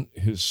won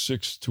his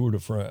 6th Tour de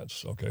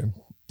France, okay?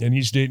 And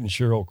he's dating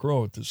Sheryl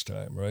Crow at this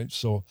time, right?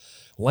 So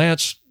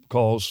Lance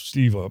calls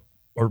Steve up,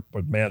 or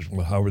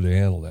management, however they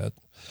handle that.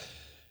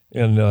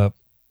 And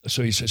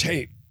so he says,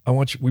 hey,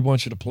 we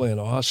want you to play in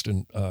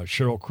Austin.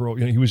 Sheryl Crow,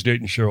 he was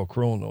dating Sheryl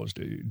Crow in those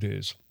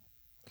days.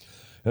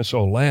 And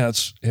so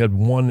Lance had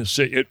won,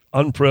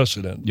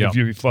 unprecedented, if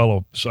you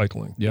follow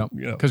cycling. Yeah,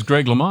 because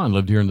Greg LeMond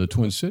lived here in the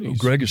Twin Cities.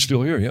 Greg is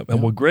still here, yeah.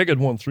 And Greg had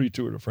won 3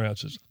 Tour de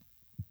France's.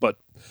 But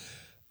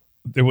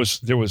there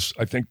was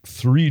I think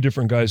 3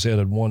 different guys that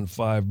had won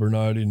 5.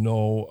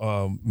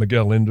 Bernardino,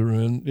 Miguel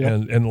Indurain,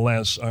 and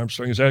Lance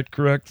Armstrong. Is that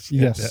correct?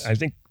 Yes. I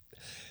think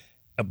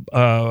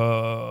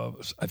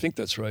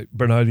that's right.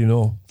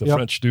 Bernardino, the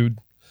French dude.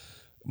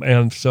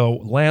 And so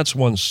Lance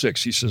won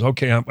 6. He says,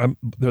 okay,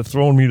 they're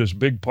throwing me this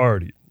big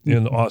party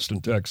in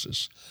Austin,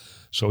 Texas.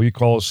 So he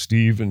calls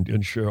Steve and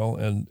Cheryl,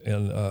 and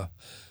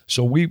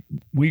so we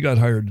got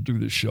hired to do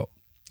this show.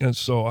 And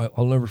so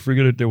I'll never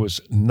forget it. There was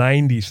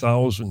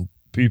 90,000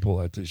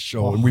 people at this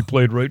show, and we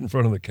played right in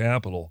front of the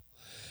Capitol.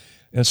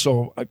 And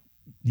so,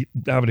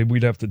 David,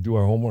 we'd have to do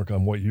our homework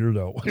on what year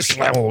that was.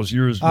 All those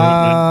years.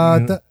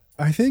 I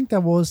think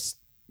that was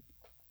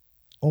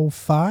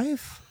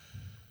 05,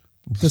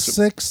 the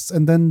 6th,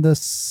 and then the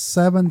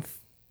 7th.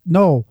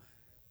 No,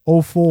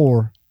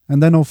 04,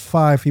 and then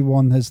 05 he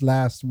won his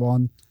last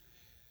one.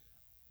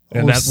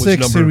 And that was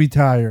 06 he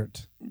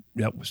retired.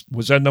 Yeah,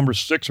 was that number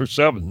 6 or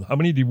 7? How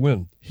many did he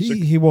win?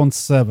 He won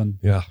 7.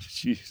 Yeah,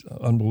 geez,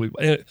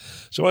 unbelievable.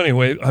 So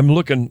anyway, I'm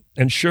looking,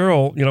 and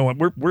Cheryl,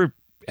 we're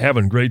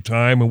having a great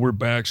time, and we're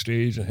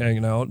backstage and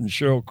hanging out, and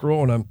Sheryl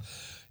Crow, and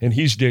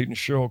he's dating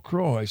Sheryl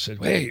Crow. I said,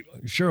 hey,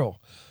 Cheryl,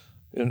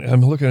 and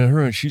I'm looking at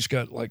her, and she's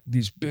got like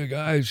these big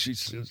eyes. She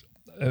says,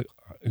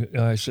 and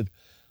I said,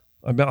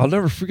 I'll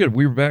never forget it.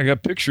 We were back, I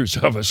got pictures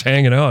of us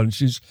hanging out, and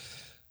she's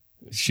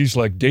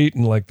like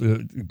dating like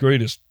the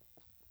greatest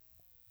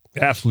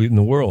athlete in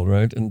the world,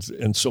 right?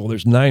 And so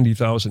there's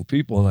 90,000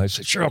 people, and I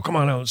said, Cheryl, come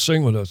on out and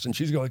sing with us. And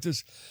she's going like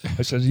this.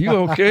 I said, are you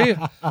okay?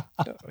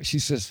 She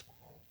said,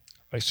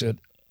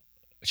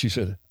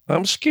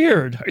 I'm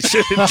scared. I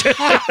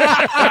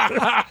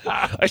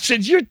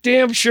said, you're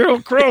damn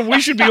Sheryl Crow. We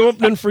should be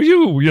opening for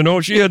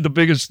you. She had the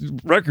biggest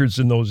records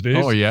in those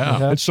days. Oh,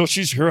 yeah. And so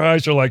her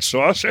eyes are like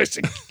sauce. I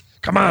said,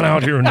 come on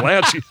out here. And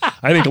Lance,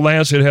 I think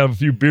Lance had a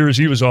few beers.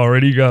 He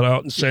got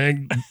out and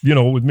sang,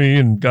 with me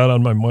and got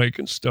on my mic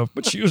and stuff.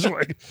 But she was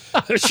like,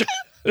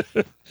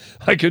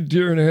 like a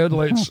deer in the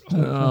headlights.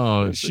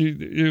 Oh,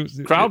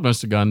 the crowd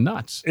must have gone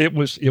nuts. It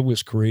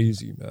was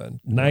crazy,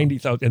 man.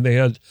 90,000. And they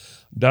had,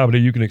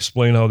 Davide, you can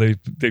explain how they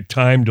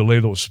timed to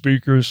lay those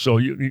speakers. So,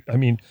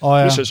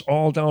 this is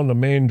all down the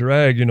main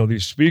drag.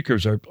 These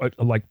speakers are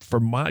like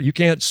you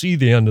can't see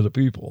the end of the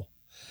people.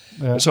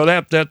 Yeah. So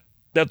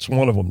that's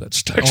one of them that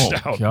sticks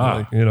out.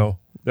 God.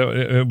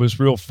 It was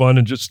real fun,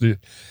 and just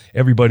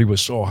everybody was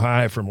so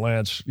high from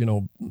Lance,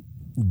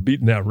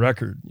 beating that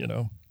record,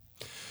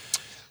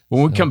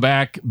 When we come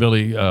back,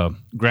 Billy,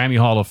 Grammy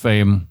Hall of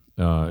Fame,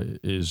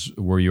 is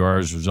where you are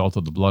as a result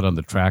of the Blood on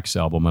the Tracks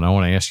album. And I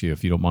want to ask you,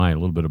 if you don't mind, a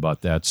little bit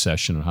about that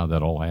session and how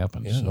that all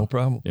happened. Yeah, no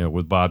problem. Yeah,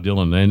 with Bob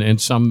Dylan.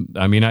 And some,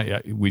 I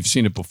mean, we've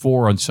seen it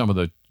before on some of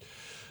the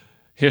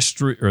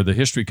history, or the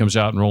history comes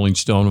out in Rolling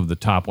Stone of the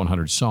top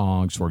 100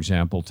 songs, for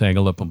example.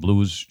 Tangled Up in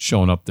Blues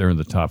showing up there in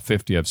the top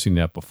 50. I've seen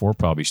that before,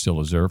 probably still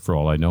is there for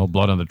all I know.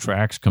 Blood on the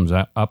Tracks comes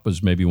up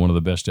as maybe one of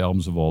the best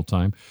albums of all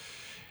time.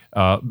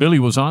 Billy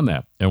was on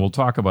that, and we'll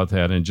talk about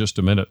that in just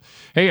a minute.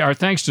 Hey, our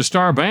thanks to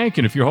Star Bank,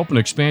 and if you're hoping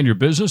to expand your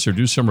business or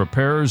do some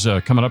repairs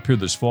coming up here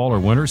this fall or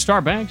winter,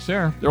 Star Bank's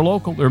there. They're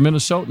local. They're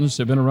Minnesotans.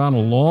 They've been around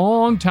a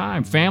long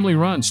time. Family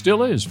run.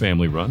 Still is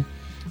family run.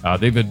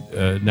 They've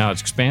been, now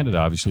it's expanded,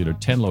 obviously, to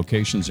 10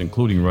 locations,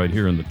 including right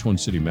here in the Twin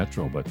City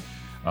Metro. But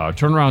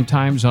turnaround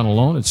times on a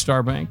loan at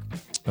Star Bank,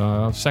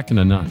 second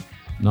to none.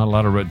 Not a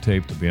lot of red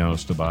tape, to be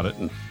honest about it,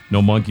 and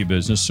no monkey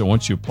business. So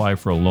once you apply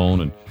for a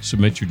loan and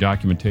submit your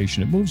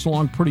documentation, it moves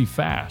along pretty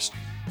fast.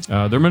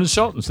 They're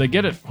Minnesotans. They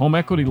get it. Home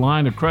equity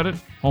line of credit,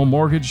 home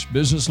mortgage,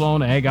 business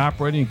loan, ag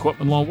operating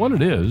equipment loan. What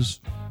it is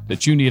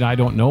that you need, I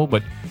don't know,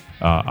 but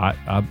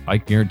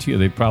I guarantee you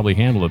they've probably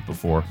handled it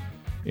before.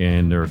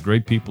 And they're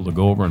great people to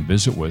go over and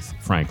visit with,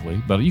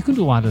 frankly. But you can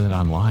do a lot of that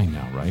online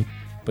now, right?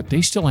 But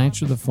they still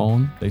answer the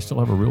phone. They still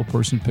have a real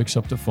person who picks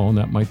up the phone.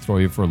 That might throw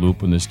you for a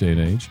loop in this day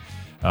and age.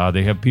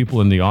 They have people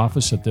in the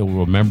office that they'll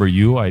remember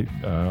you.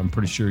 I'm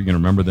pretty sure you're going to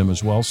remember them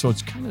as well. So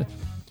it's kind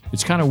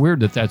of weird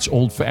that that's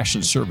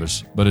old-fashioned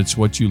service, but it's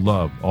what you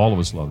love. All of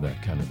us love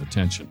that kind of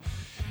attention.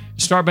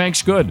 Star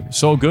Bank's good.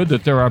 So good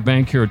that they're our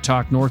bank here at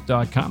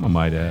talknorth.com, I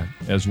might add,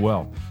 as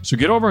well. So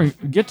get over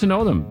and get to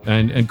know them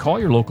and call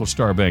your local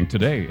Star Bank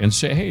today and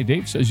say, hey,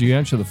 Dave says you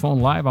answer the phone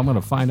live. I'm going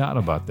to find out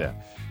about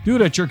that. Do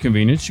it at your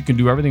convenience. You can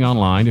do everything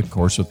online, of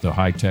course, with the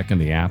high tech and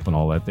the app and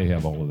all that. They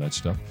have all of that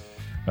stuff.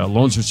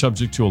 Loans are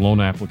subject to a loan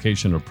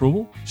application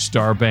approval.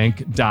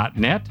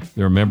 Starbank.net.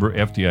 They're a member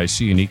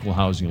FDIC and equal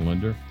housing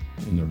lender,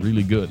 and they're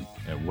really good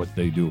at what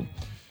they do.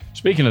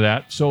 Speaking of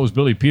that, so is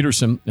Billy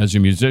Peterson as a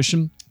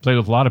musician. Played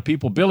with a lot of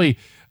people. Billy,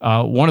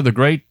 one of the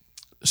great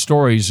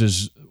stories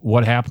is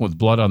what happened with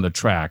Blood on the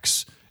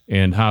Tracks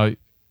and how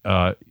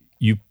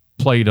you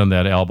played on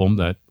that album,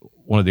 that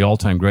one of the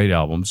all-time great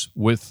albums,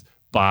 with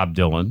Bob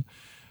Dylan.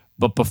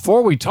 But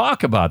before we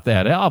talk about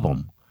that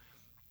album,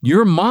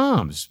 your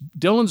moms,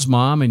 Dylan's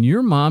mom and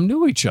your mom,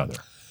 knew each other.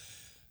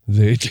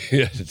 They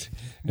did.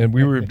 And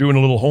we were doing a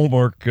little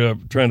homework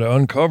trying to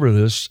uncover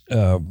this.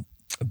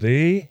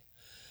 They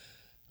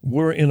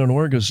were in an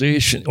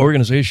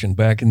organization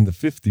back in the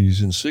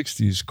 50s and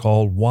 60s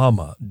called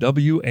WAMA,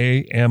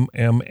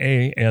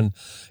 W-A-M-M-A. And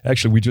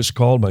actually, we just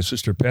called my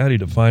sister Patty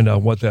to find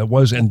out what that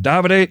was. And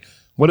Davide,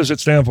 what does it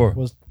stand for? It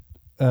was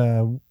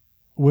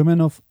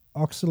Women of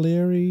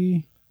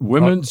Auxiliary...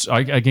 Women's,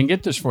 I can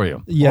get this for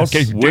you. Yes.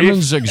 Okay,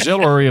 Women's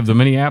Auxiliary of the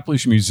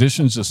Minneapolis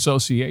Musicians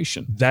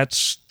Association.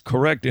 That's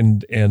correct.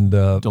 And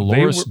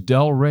Dolores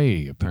Del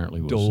Rey apparently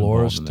was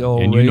Dolores Del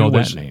Rey, and you know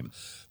that name.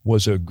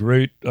 Was a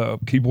great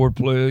keyboard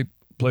player.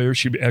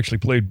 She actually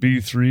played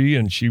B3,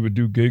 and she would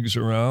do gigs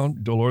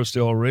around. Dolores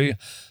Del Rey.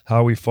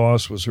 Howie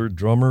Foss was her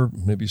drummer.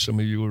 Maybe some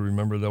of you will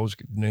remember those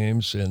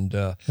names. And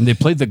they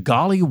played the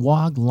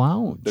Gollywog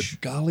Lounge. The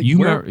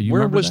Gollywog.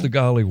 Where was the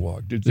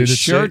Gollywog? The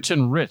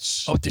Sheraton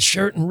Ritz. Oh, the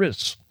Sheraton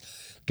Ritz.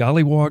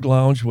 Gollywog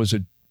Lounge was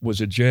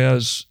a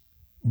jazz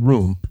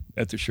room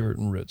at the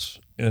Sheraton Ritz.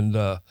 And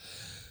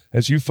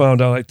as you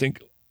found out, I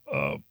think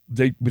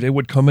they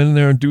would come in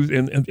there and do,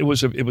 and it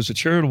was a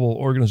charitable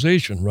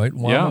organization, right?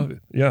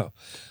 Yeah.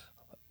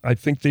 I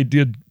think they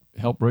did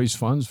help raise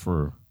funds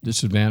for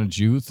disadvantaged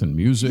youth and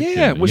music.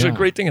 Yeah, it was a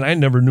great thing, and I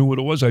never knew what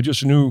it was. I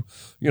just knew,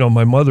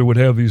 my mother would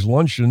have these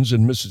luncheons,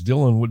 and Mrs.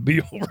 Dillon would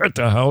be over at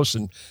the house,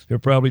 and they're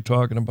probably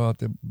talking about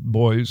the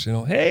boys.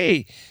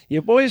 Hey,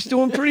 your boy's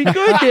doing pretty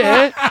good,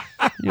 Dad.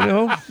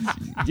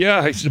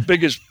 Yeah, he's the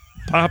biggest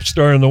pop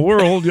star in the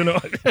world,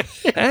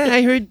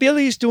 I heard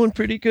Billy's doing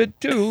pretty good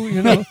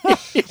too,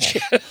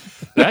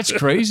 That's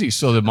crazy.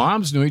 So the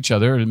moms knew each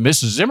other, and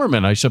Mrs.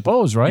 Zimmerman, I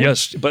suppose, right?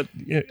 Yes, but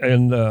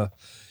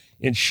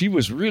and she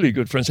was really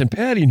good friends, and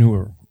Patty knew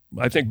her,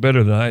 I think,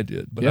 better than I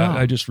did. But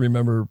I just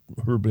remember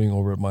her being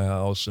over at my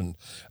house, and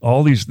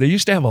all these. They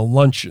used to have a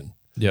luncheon.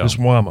 Yeah. This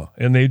WAMA,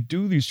 and they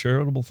do these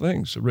charitable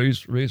things to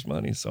raise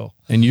money. So,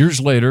 and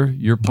years later,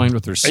 you're playing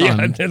with their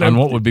son on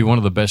what would be one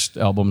of the best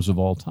albums of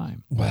all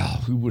time.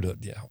 Well, who would have?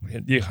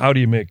 Yeah. How do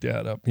you make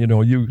that up?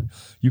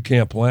 You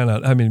can't plan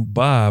on. I mean,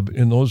 Bob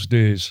in those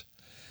days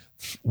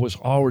was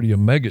already a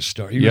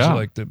megastar. He was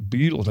like the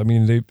Beatles. I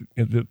mean,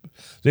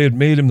 they had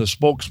made him the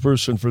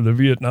spokesperson for the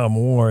Vietnam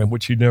War, in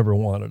which he never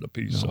wanted a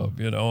piece of.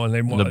 And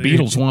the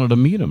Beatles wanted to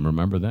meet him.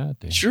 Remember that?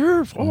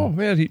 Sure. Oh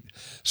man.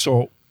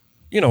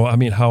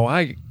 How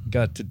I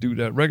got to do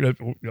that regular,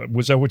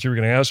 was that what you were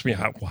going to ask me?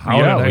 How did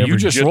I ever you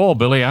just roll,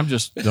 Billy. I'm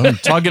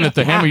tugging at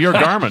the hem of your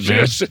garment,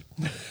 man.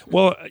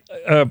 Well,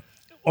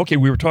 okay,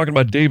 we were talking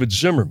about David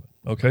Zimmerman,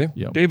 okay?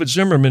 Yep. David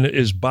Zimmerman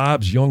is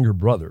Bob's younger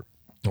brother,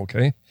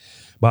 okay?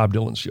 Bob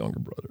Dylan's younger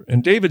brother.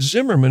 And David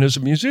Zimmerman is a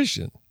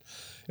musician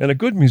and a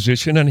good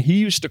musician, and he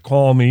used to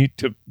call me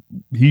to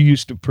he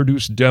used to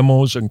produce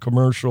demos and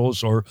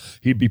commercials, or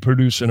he'd be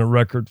producing a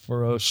record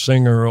for a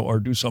singer or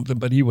do something,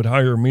 but he would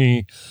hire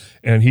me,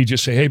 and he'd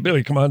just say, hey,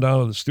 Billy, come on down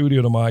to the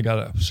studio tomorrow, I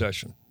got a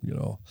session,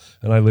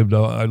 and I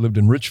lived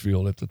in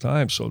Richfield at the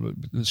time, so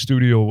the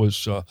studio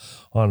was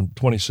on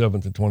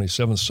 27th and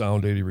 27th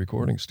Sound 80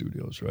 Recording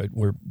Studios, right,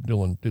 where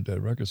Dylan did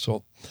that record.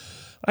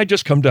 I'd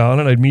just come down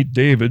and I'd meet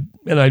David,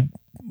 and I'd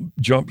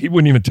jump. He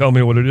wouldn't even tell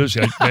me what it is.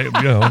 He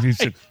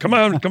said, come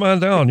on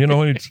down, and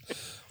it's,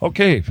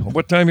 okay,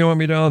 what time you want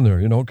me down there,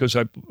 because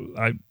I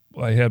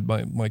had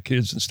my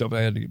kids and stuff.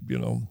 I had to,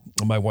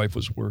 my wife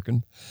was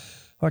working.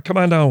 I come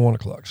on down at 1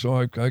 o'clock. So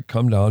I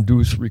come down, do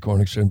his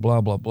recording, and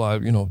blah, blah, blah,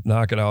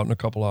 knock it out in a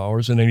couple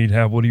hours, and then he'd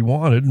have what he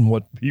wanted and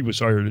what he was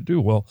hired to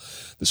do. Well,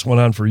 this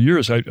went on for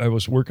years. I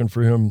was working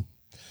for him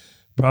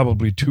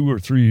probably 2 or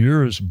 3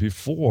 years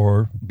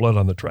before Blood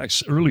on the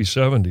Tracks, early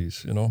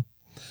 70s,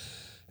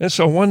 And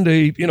so one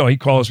day, he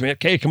calls me,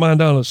 okay, come on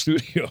down to the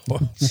studio.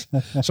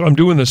 So I'm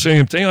doing the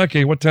same thing.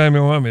 Okay, what time do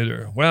you want me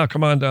there? Well,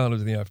 come on down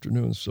in the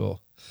afternoon. So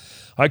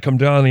I come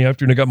down in the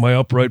afternoon. I got my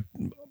upright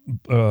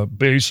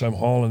bass. I'm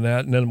hauling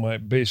that. And then my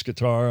bass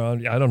guitar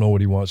on. I don't know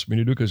what he wants me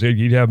to do, because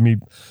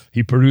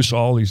he'd produce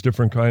all these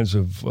different kinds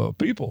of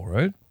people,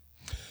 right?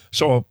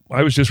 So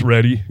I was just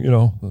ready,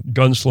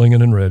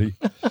 gunslinging and ready.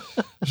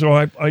 So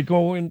I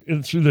go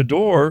in through the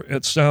door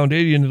at Sound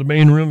 80 into the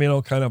main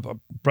room, kind of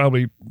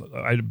probably,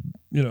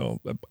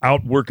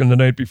 out working the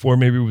night before.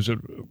 Maybe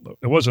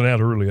it wasn't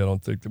that early, I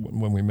don't think,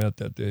 when we met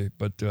that day.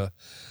 But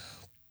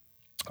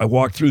I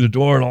walked through the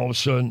door, and all of a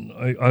sudden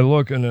I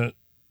look, and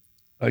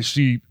I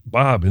see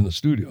Bob in the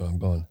studio. I'm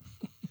going.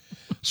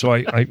 So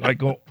I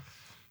go.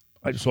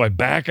 So I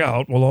back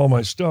out with all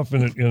my stuff,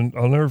 and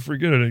I'll never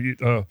forget it.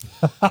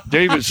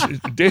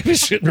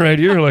 David's sitting right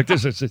here like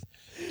this. I said,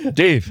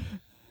 Dave,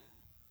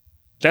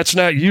 that's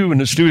not you in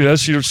the studio.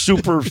 That's your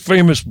super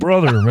famous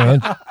brother, man.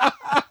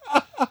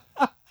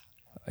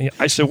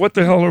 I said, what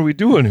the hell are we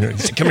doing here? He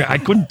said, come here. I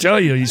couldn't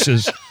tell you. He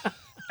says,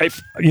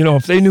 if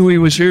they knew he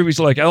was here, he's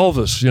like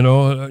Elvis,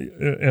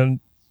 And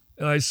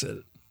I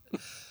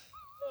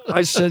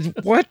said,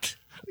 what?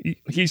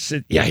 He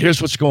said, yeah,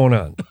 here's what's going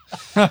on.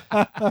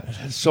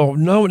 So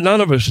none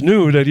of us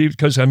knew that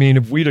because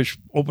if we'd have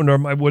opened our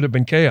mind, it would have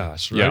been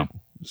chaos, right? Yeah.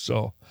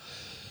 So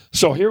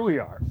here we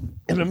are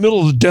in the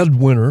middle of the dead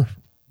winter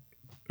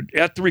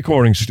at the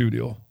recording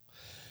studio.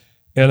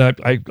 And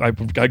I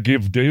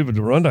give David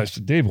a run. I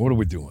said, Dave, what are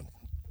we doing?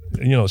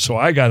 So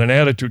I got an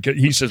attitude.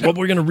 He says, well,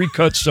 we're going to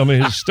recut some of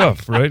his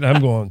stuff, right? And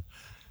I'm going,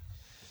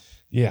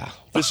 yeah,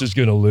 this is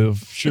going to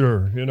live,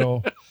 sure,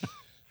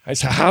 I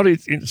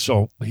said,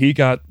 so he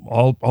got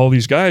all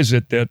these guys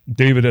that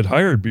David had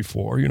hired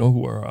before,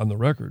 who are on the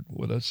record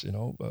with us,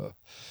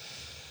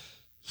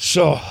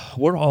 So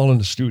we're all in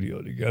the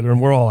studio together,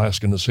 and we're all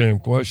asking the same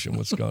question,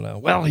 what's going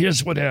on? Well,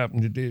 here's what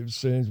happened to David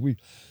saying.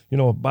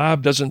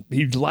 Bob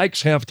he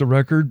likes half the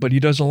record, but he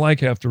doesn't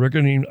like half the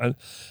record. And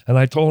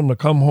I told him to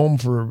come home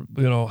for,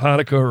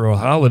 Hanukkah or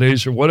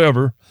holidays or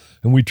whatever,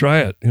 and we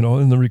try it,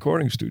 in the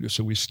recording studio.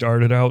 So we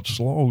started out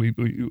slow.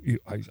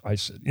 I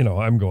said,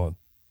 I'm going,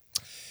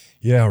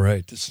 yeah,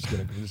 right. This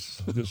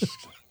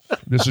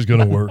is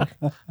gonna work.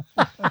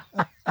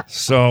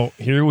 So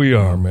here we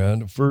are,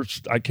 man.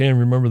 I can't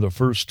remember the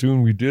first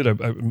tune we did.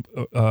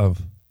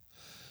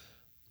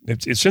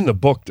 It's in the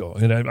book though,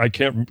 and I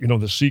can't.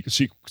 The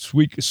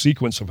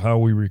sequence of how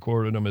we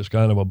recorded them is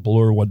kind of a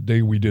blur. What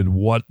day we did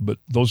what, but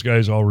those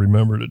guys all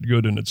remembered it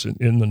good, and it's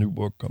in the new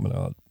book coming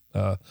out.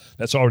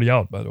 That's already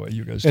out, by the way.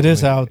 You guys. It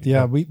is out.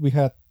 Yeah, we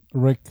had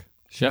Rick.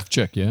 Chef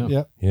check,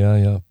 yeah.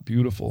 Yeah,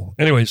 beautiful.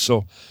 Anyway,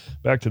 so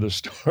back to the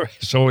story.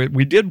 So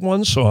we did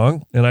one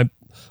song, and I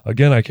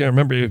can't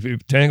remember if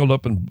it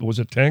was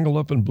it Tangled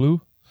Up in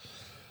Blue?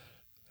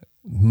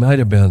 Might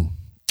have been.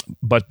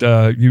 But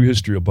you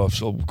history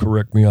buffs will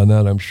correct me on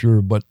that, I'm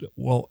sure. But,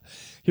 well,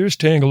 here's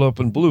Tangled Up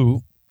in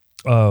Blue.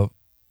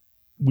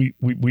 We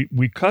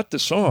cut the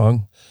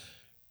song,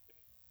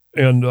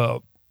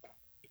 and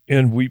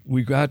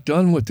we got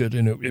done with it,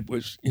 and it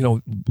was,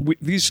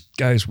 these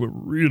guys were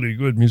really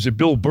good music.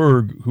 Bill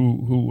Berg,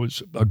 who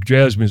was a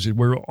jazz musician,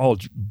 we're all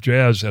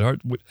jazz at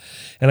heart,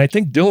 and I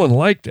think Dylan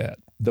liked that,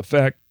 the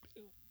fact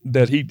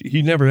that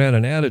he never had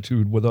an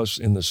attitude with us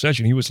in the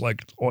session. He was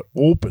like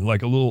open,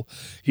 like a little,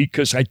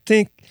 because I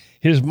think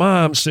his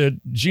mom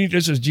said, "Gee,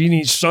 this is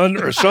Jeannie's son,"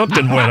 or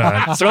something went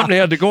on. Something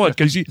had to go on,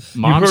 because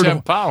moms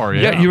have power,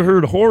 yeah. Yeah, you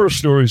heard horror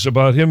stories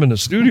about him in the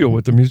studio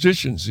with the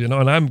musicians, and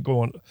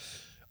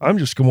I'm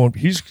just going,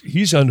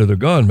 he's under the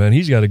gun, man.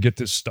 He's got to get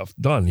this stuff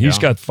done. He's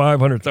got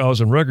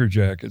 500,000 record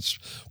jackets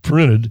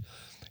printed,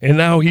 and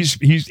now he's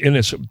in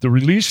the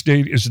release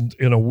date is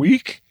in a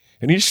week,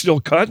 and he's still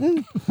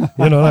cutting.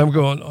 And I'm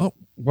going, oh,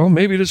 well,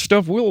 maybe this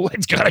stuff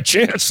it's got a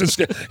chance.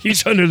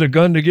 He's under the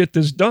gun to get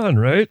this done,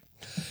 right?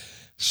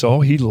 So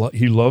he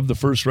loved the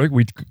first record.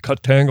 We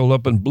cut Tangled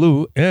Up in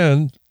Blue,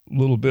 and a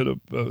little bit of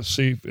a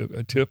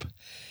tip.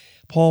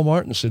 Paul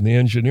Martinson, the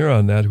engineer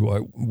on that,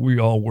 we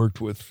all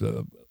worked with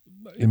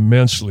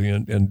immensely,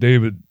 and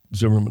David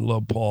Zimmerman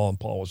loved Paul, and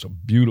Paul was a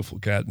beautiful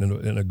cat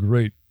and a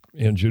great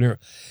engineer.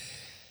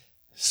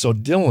 So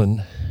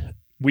Dylan,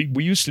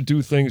 we used to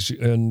do things,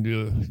 and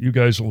you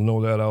guys will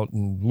know that out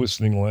in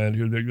listening land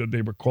here.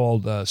 They were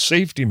called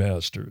safety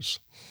masters.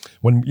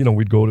 When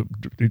we'd go to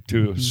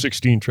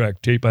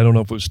 16-track tape. I don't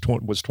know if it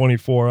was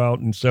 24 out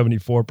in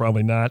 74,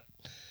 probably not.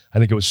 I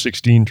think it was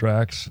 16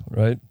 tracks,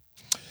 right?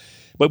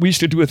 But we used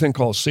to do a thing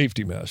called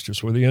safety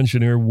masters, where the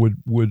engineer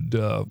would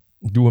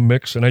do a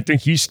mix, and I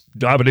think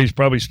Davide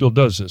probably still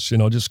does this,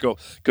 just go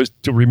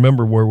to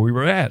remember where we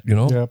were at,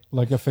 Yep,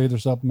 like a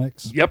faders up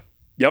mix. Yep,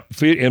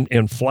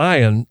 and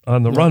flying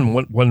on the run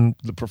when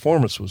the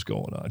performance was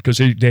going on, because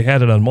they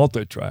had it on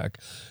multi-track,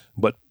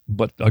 but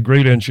a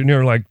great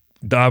engineer like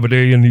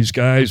Davide and these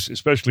guys,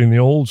 especially in the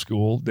old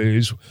school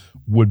days,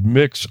 would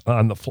mix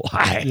on the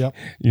fly,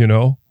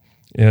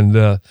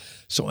 and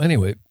so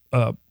anyway,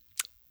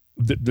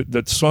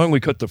 the song we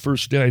cut the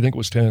first day, I think,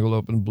 was Tangled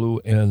Up in Blue,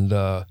 and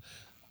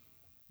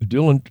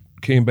Dylan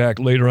came back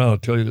later on, I'll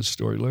tell you this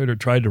story later,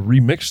 tried to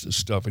remix this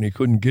stuff, and he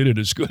couldn't get it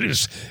as good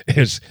as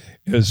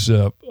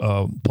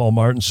Paul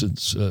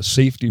Martinson's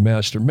Safety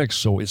Master mix.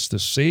 So it's the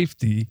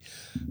safety,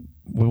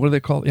 what do they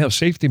call it? Yeah,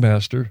 Safety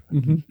Master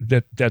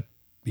that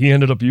he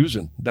ended up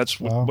using. That's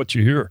what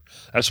you hear.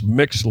 That's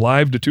mixed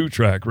live to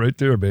 2-track right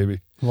there, baby.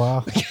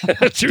 Wow.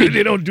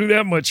 They don't do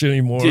that much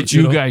anymore. Did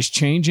you guys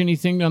change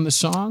anything on the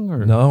song?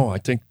 Or? No, I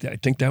think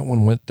that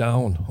one went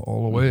down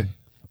all the way.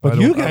 But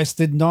you guys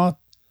did not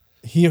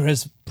hear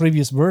his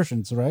previous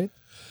versions, right?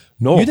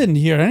 No. You didn't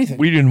hear anything.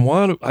 We didn't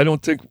want to. I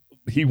don't think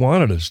he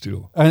wanted us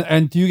to.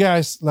 And you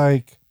guys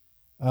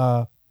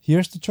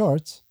here's the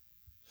charts.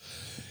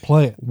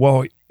 Play it.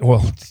 Well,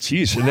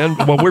 geez. And then,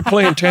 we're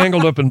playing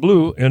Tangled Up in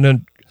Blue, and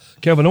then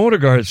Kevin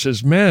Odegaard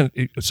says, man,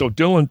 so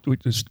Dylan,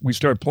 we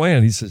start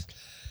playing. He says,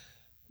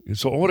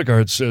 so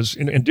Odegaard says,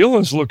 and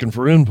Dylan's looking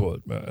for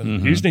input,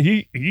 man.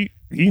 He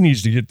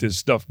needs to get this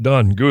stuff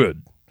done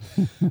good.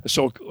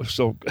 So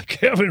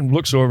Kevin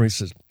looks over and he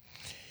says,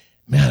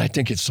 man, I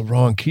think it's the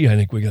wrong key. I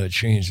think we got to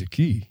change the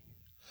key.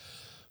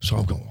 So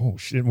I'm going, oh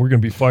shit, we're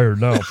going to be fired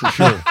now for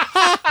sure.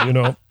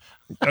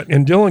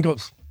 And Dylan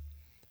goes,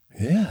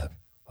 yeah,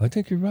 I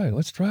think you're right.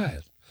 Let's try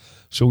it.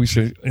 So we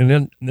say,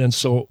 and then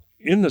so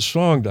in the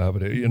song,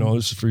 Davide,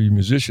 this is for you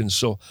musicians.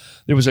 So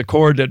there was a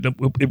chord that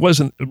it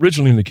wasn't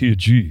originally in the key of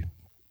G.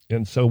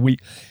 And so we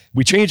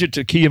changed it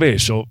to key of A.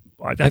 So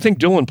I think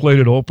Dylan played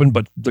it open,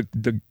 but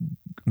the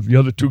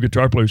other two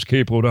guitar players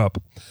capoed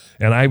up.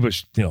 And I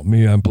was,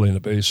 I'm playing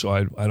the bass, so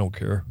I don't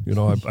care.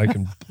 I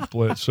can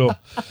play it. So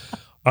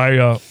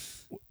I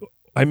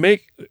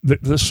make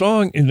the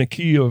song in the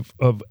key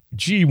of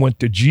G went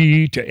to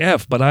G to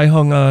F, but I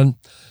hung on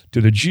to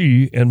the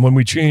G. And when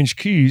we change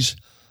keys,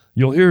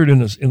 you'll hear it in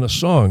the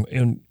song.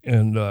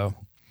 And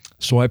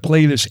so I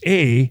play this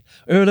A,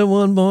 early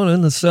one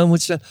morning, the sun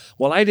would set.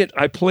 Well, I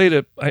played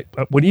it,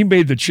 when he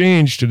made the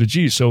change to the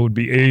G, so it would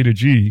be A to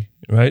G,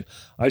 right?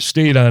 I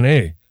stayed on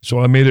A. So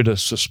I made it a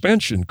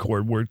suspension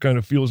chord where it kind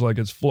of feels like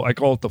it's I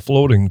call it the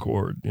floating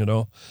chord,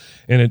 and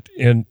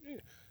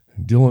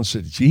Dylan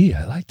said, gee,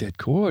 I like that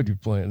chord you're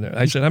playing there.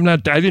 I said, I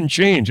didn't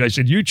change. I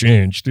said, you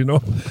changed, He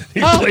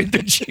played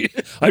the G.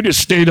 I just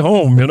stayed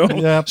home,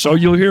 Yep. So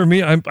you'll hear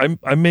me,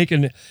 I'm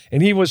making,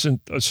 and he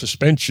wasn't a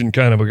suspension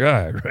kind of a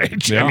guy,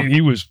 right? Yeah. I mean,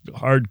 he was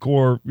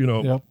hardcore,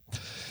 Yep.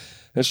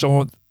 And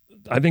so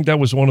I think that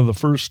was one of the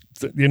first,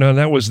 and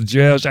that was the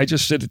jazz. I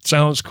just said, it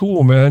sounds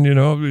cool, man,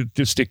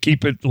 just to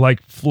keep it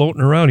like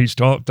floating around. He's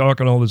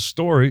talking all this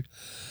story.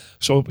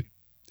 So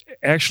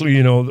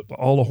actually, all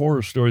the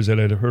horror stories that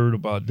I'd heard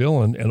about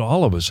Dylan, and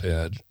all of us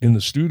had in the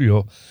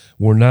studio,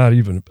 were not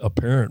even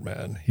apparent,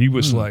 man. He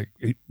was I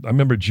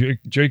remember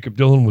Jacob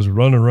Dylan was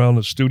running around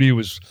the studio. He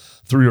was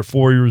 3 or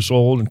 4 years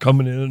old and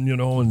coming in,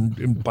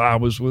 and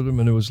Bob was with him,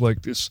 and it was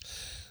like this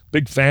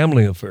big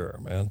family affair,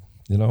 man,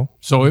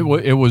 So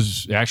it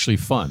was actually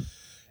fun.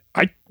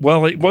 It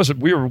wasn't,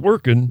 we were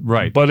working,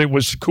 right, but it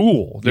was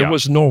cool. There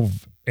was no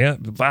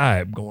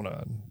vibe going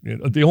on.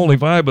 The only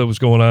vibe that was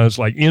going on is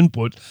like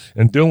input,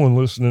 and Dylan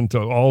listening to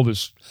all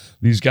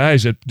these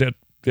guys that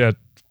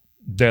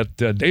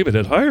David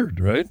had hired,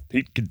 right?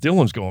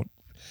 Dylan's going,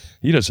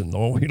 he doesn't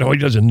know, he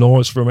doesn't know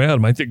us from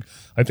Adam. I think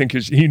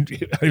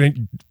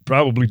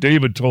probably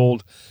David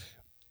told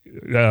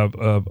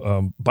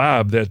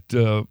Bob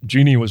that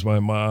Jeannie was my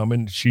mom,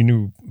 and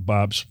Jeannie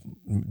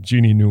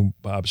knew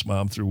Bob's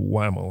mom through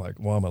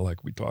Wama,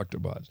 like we talked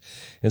about.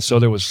 And so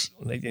there was,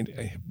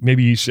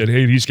 maybe he said,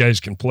 hey, these guys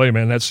can play,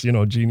 man. That's,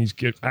 Jeannie's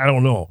kid. I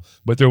don't know.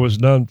 But there was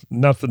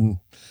nothing,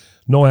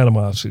 no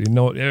animosity.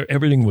 No,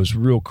 everything was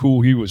real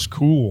cool. He was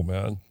cool,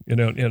 man.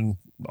 And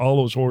all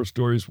those horror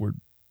stories were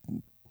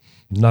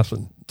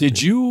nothing.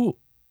 Did you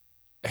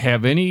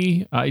have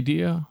any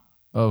idea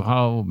of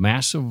how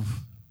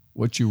massive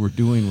what you were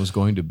doing was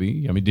going to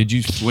be? I mean, did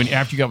you,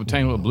 after you got with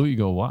Tangled Up Blue, you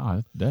go,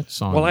 wow, that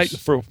song. Well,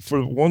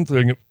 for one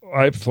thing,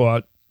 I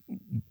thought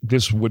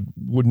this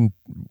wouldn't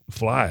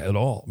fly at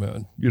all,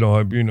 man.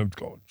 I'm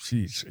going,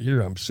 geez,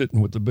 here I'm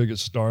sitting with the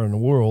biggest star in the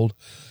world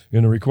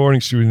in a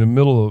recording studio in the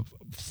middle of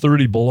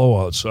 30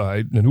 below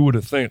outside, and who would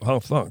have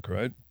thunk,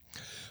 right?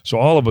 So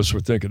all of us were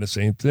thinking the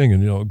same thing.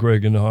 And,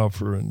 Greg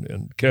Inhofer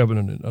and Kevin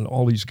and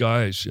all these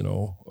guys,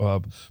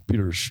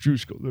 Peter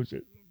Strusko, there's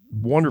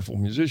wonderful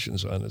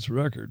musicians on this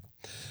record.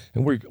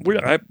 And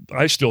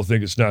I still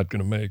think it's not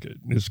going to make it.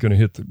 It's going to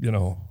hit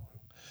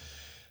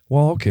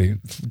well, okay,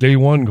 day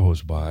one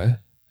goes by.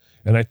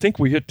 And I think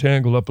we hit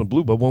Tangled Up in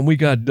Blue. But when we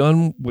got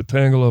done with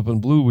Tangled Up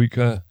in Blue, we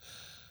kind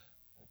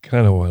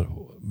of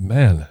went,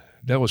 man,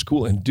 that was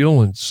cool. And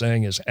Dylan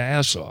sang his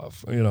ass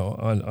off,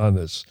 on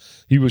this.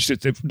 He was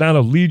just not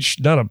a lead,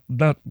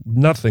 not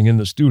nothing in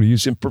the studio.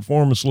 He's in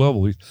performance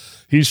level.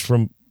 He's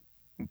from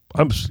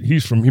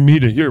me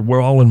to here.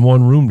 We're all in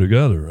one room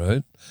together,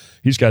 right?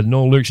 He's got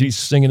no lyrics. He's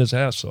singing his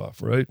ass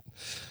off, right?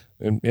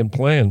 And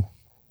playing.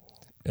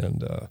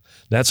 And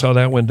that's how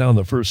that went down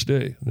the first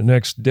day. The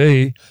next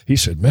day, he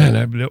said,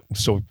 man,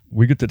 so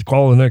we get the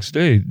call the next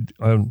day.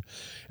 And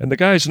the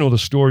guys know the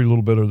story a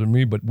little better than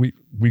me, but we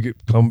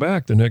come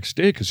back the next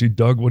day because he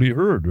dug what he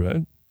heard,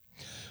 right?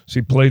 So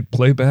he played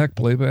playback.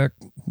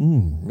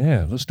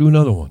 Yeah, let's do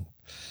another one.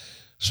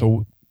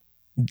 So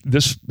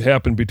this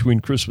happened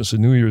between Christmas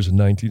and New Year's in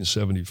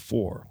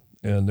 1974.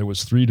 And there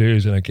was 3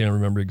 days, and I can't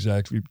remember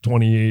exactly,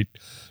 28,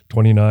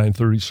 29,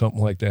 30, something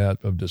like that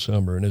of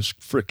December. And it's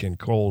freaking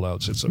cold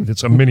out.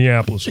 It's a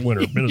Minneapolis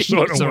winter,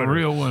 Minnesota winter. It's a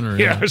real winter.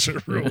 Yeah, it's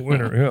a real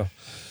winter,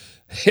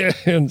 yeah.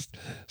 And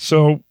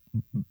so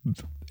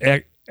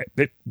it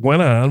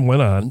went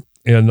on.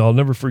 And I'll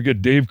never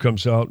forget, Dave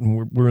comes out,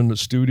 and we're in the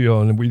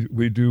studio, and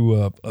we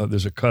do,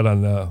 there's a cut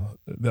on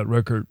that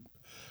record,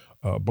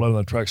 Blood on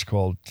the Tracks,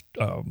 called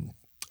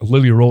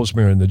Lily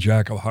Rosemary and the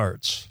Jack of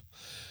Hearts.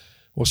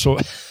 Well,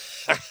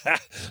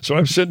 so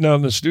I'm sitting out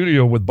in the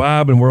studio with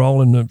Bob, and we're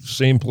all in the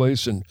same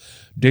place, and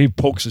Dave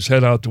pokes his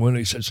head out the window.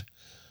 He says,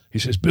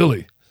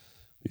 Billy,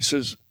 he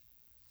says,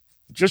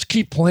 just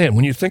keep playing.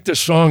 When you think this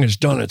song is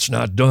done, it's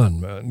not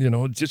done,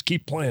 man. Just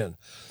keep playing.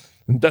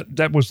 And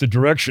that was the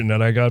direction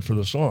that I got for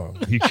the song.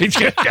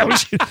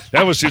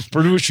 That was his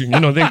producing,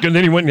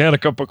 then he went and had a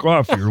cup of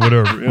coffee or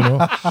whatever,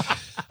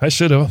 I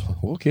said, oh,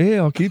 okay,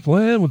 I'll keep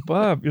playing with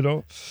Bob,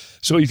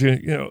 So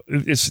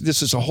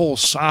this is a whole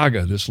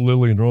saga, this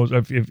Lily and Rose.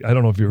 I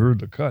don't know if you heard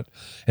the cut,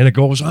 and it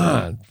goes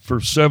on for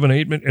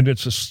 7-8 minutes, and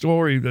it's a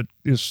story that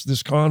is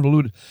this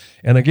convoluted.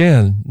 And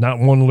again, not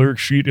one lyric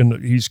sheet, and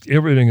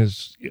everything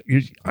is.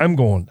 I'm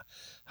going,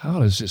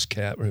 how does this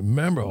cat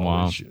remember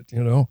all this shit?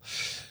 It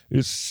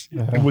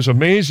was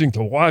amazing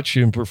to watch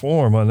him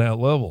perform on that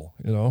level.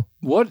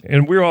 What?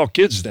 And we're all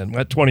kids then.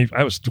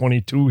 I was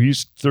 22.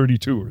 He's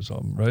 32 or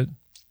something, right?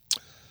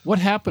 What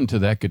happened to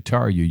that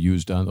guitar you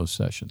used on those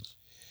sessions?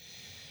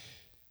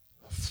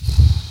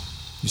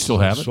 You still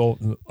have it?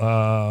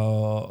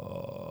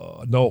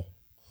 No.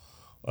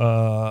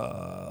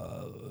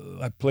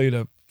 I played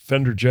a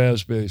Fender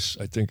jazz bass,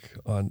 I think,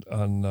 on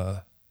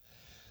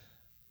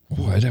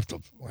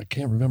I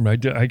can't remember.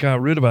 I got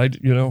rid of it.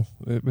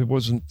 It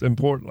wasn't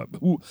important.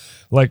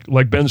 Like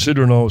Ben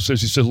Sidorno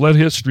says, he said, let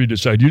history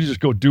decide. You just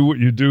go do what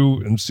you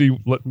do and see,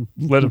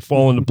 let it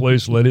fall into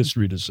place, let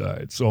history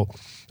decide. So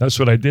that's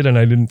what I did, and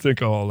I didn't think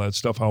of all that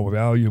stuff, how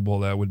valuable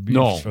that would be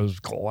as a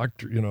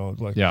collector,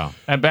 Yeah,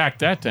 and back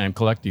that time,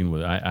 collecting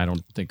was, I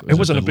don't think it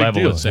wasn't at a the big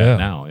level deal. it's at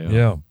now.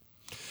 Yeah.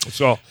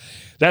 So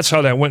that's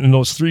how that went. In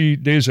those 3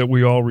 days that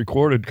we all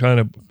recorded, kind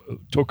of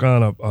took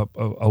on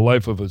a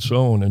life of its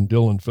own, and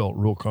Dylan felt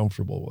real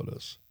comfortable with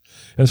us.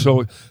 And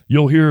so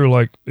you'll hear,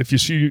 like, if you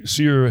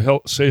see her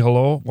say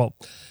hello, well,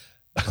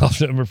 I'll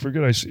never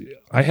forget.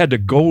 I had to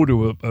go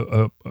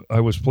to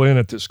I was playing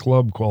at this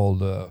club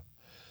called,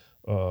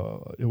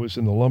 it was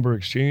in the Lumber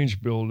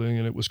Exchange building,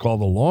 and it was called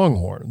the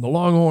Longhorn. The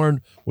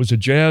Longhorn was a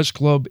jazz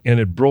club,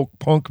 and it broke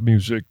punk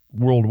music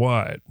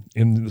worldwide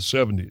in the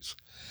 70s.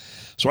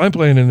 So I'm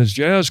playing in this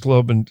jazz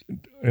club, and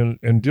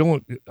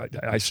Dylan,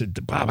 I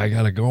said, Bob, I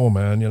got to go,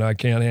 man. I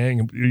can't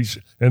hang.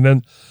 And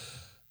then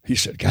he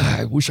said,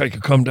 God, I wish I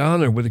could come down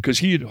there with it, because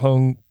he had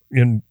hung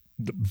in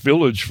the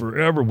Village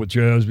forever with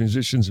jazz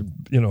musicians,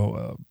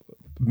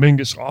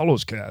 Mingus, all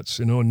those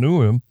cats,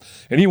 knew him.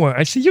 And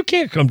I said, you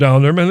can't come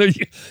down there, man.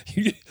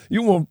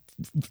 You won't,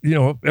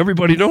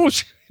 everybody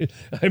knows. I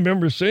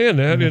remember saying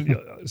that. And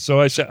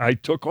so I said, I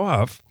took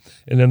off,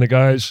 and then the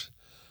guys,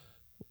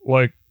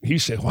 he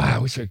said, wow, I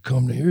wish I'd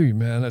come to hear you,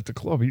 man, at the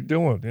club. How you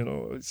doing?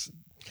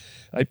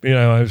 I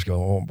was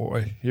going, oh,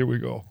 boy, here we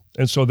go.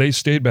 And so they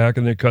stayed back,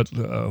 and they cut,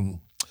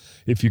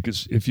 if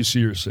you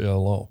see her, say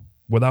hello.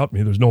 Without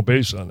me, there's no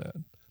bass on that.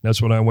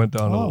 That's when I went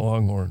down to the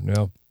Longhorn,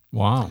 yeah.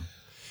 Wow.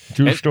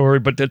 True story,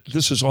 but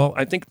this is all,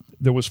 I think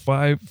there was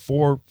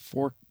four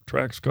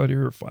tracks cut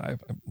here, or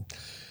 5.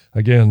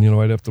 Again,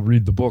 I'd have to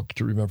read the book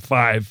to remember.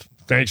 5.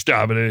 Thanks,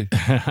 Davide.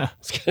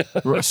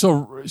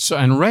 So,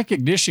 and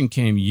recognition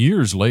came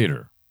years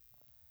later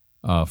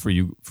for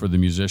the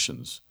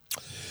musicians.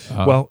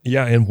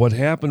 And what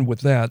happened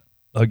with that,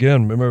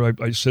 again, remember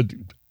I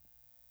said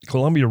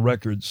Columbia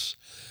Records,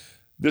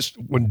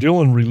 when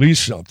Dylan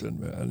released something,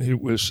 man,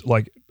 it was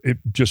like, it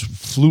just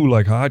flew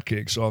like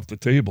hotcakes off the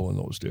table in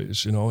those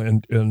days,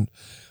 and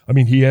I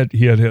mean, he had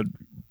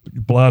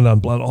Blonde on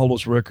Blonde, all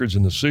those records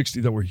in the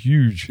 60s that were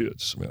huge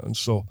hits, man.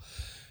 So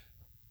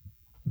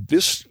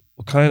this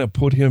kind of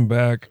put him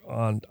back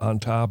on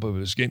top of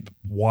his game.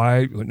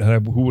 Why?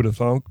 Who would have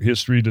thunk?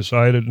 History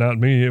decided, not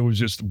me. It was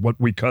just what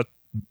we cut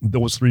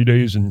those 3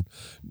 days in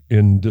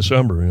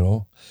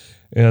December,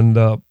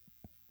 and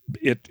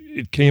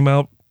it came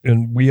out,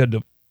 and we had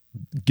to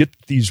get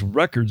these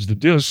records, the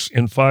discs,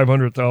 in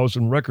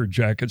 500,000 record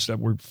jackets that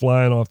were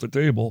flying off the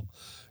table,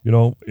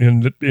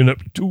 in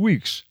 2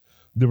 weeks.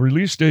 The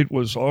release date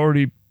was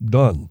already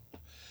done,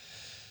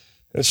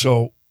 and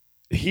so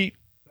I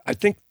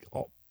think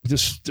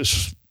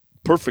this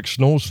perfect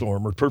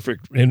snowstorm,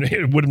 and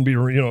it wouldn't be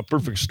a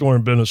perfect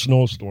storm, been a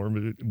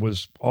snowstorm. It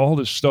was all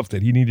this stuff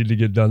that he needed to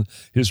get done.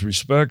 His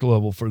respect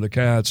level for the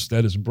Cats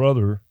that his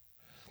brother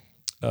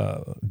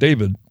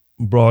David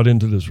brought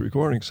into this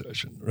recording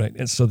session, right?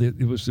 And so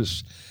it was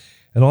this,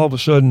 and all of a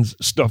sudden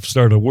stuff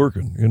started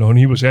working, and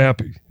he was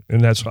happy,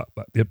 and that's how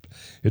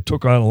it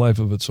took on a life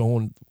of its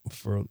own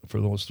for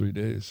those 3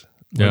 days.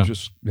 Yeah.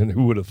 And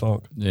who would have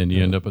thunk? And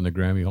you end up in the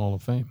Grammy Hall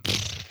of Fame.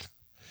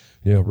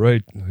 Yeah,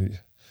 right.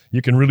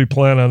 You can really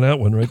plan on that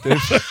one, right, Dave?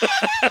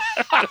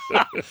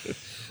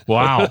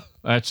 Wow,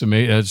 that's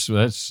amazing.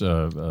 That's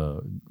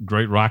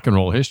great rock and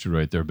roll history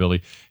right there,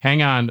 Billy.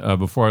 Hang on,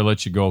 before I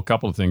let you go, a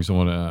couple of things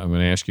I'm going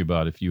to ask you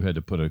about. If you had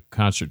to put a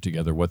concert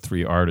together, what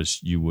 3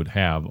 artists you would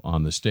have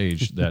on the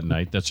stage that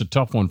night? That's a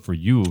tough one for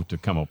you to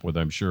come up with,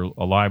 I'm sure,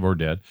 alive or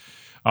dead.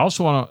 I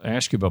also want to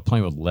ask you about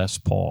playing with Les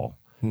Paul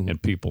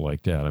and people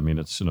like that. I mean,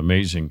 it's an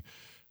amazing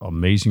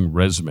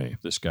resume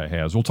this guy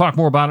has. We'll talk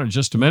more about it in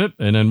just a minute,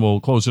 and then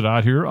we'll close it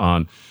out here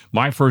on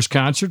My First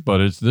Concert. But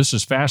this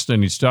is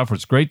fascinating stuff.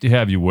 It's great to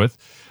have you with.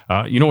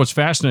 What's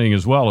fascinating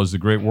as well is the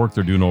great work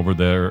they're doing over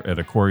there at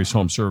Aquarius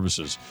Home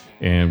Services.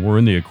 And we're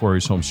in the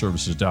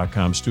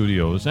AquariusHomeservices.com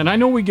studios. And I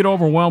know we get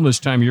overwhelmed this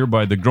time of year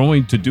by the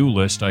growing to-do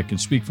list. I can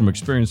speak from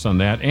experience on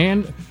that,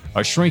 and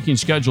a shrinking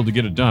schedule to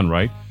get it done,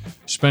 right?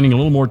 Spending a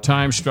little more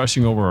time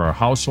stressing over our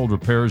household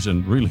repairs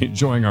and really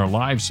enjoying our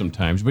lives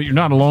sometimes. But you're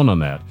not alone on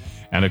that.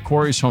 And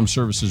Aquarius Home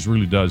Services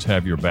really does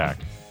have your back.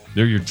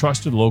 They're your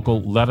trusted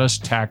local, let us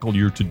tackle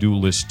your to-do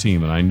list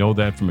team. And I know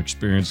that from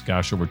experience,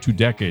 over 2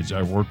 decades.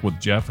 I've worked with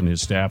Jeff and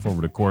his staff over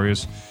at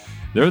Aquarius.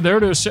 They're there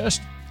to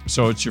assist.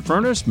 So it's your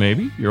furnace,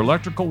 maybe, your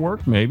electrical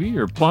work, maybe,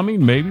 your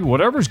plumbing, maybe,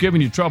 whatever's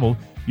giving you trouble,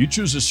 you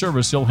choose a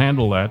service, they'll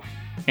handle that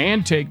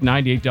and take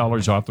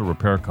 $98 off the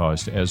repair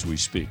cost as we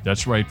speak.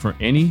 That's right, for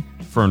any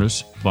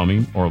furnace,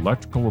 plumbing, or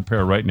electrical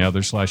repair right now,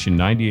 they're slashing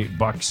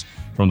 $98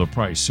 from the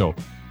price. So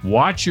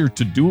watch your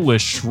to-do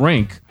list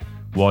shrink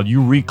while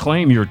you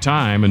reclaim your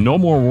time, and no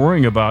more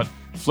worrying about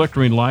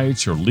flickering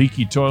lights or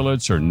leaky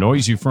toilets or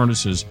noisy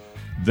furnaces.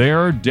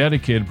 Their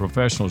dedicated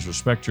professionals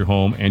respect your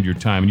home and your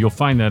time, and you'll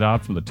find that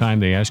out from the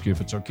time they ask you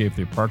if it's okay if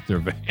they park their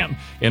van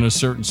in a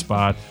certain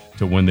spot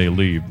to when they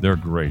leave. They're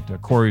great.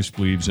 Aquarius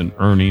believes in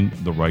earning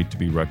the right to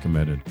be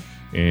recommended.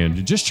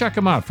 And just check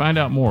them out. Find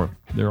out more.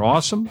 They're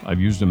awesome. I've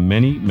used them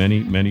many,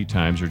 many, many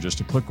times. They're just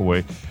a click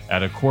away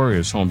at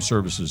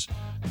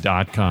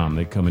AquariusHomeservices.com.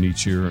 They come in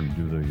each year and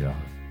do the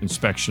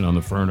inspection on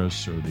the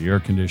furnace or the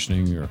air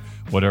conditioning or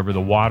whatever.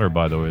 The water,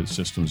 by the way, the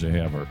systems they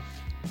have are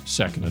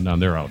second to none.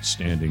 They're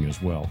outstanding as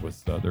well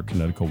with their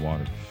Connecticut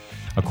water.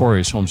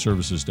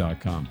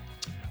 AquariusHomeservices.com.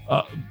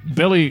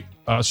 Billy,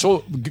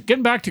 so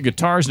getting back to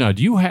guitars now,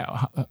 do you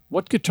have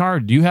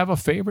a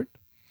favorite?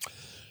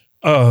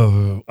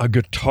 A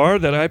guitar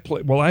that I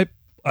play. Well,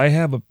 I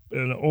have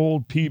an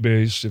old P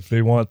bass. If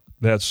they want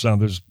that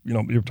sound, there's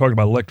you're talking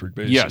about electric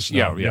basses. Yes,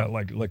 now. Yeah,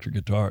 like electric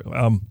guitar.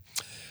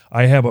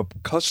 I have a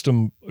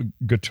custom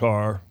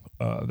guitar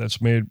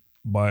that's made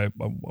by a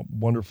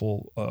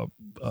wonderful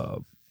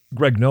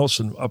Greg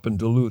Nelson up in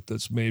Duluth.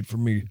 That's made for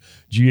me,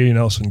 G.A.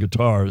 Nelson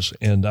Guitars,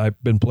 and I've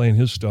been playing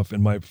his stuff,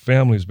 and my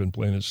family's been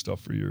playing his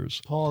stuff for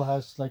years. Paul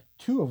has like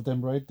 2 of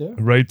them right there.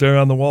 Right there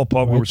on the wall,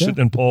 Paul. Right, we were sitting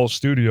in Paul's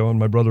studio and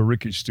my brother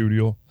Ricky's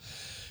studio.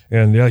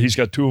 And yeah, he's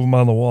got 2 of them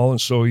on the wall,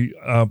 and so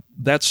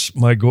that's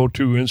my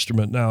go-to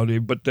instrument now,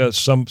 Dave. But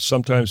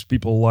sometimes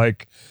people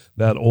like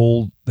that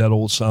old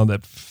sound,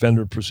 that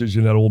Fender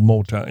Precision, that old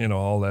Motown,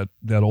 all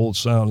that old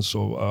sound.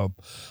 So,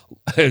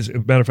 as a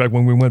matter of fact,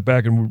 when we went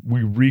back and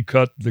we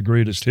recut the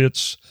greatest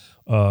hits,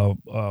 I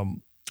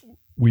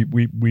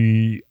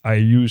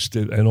used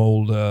an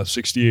old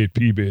 68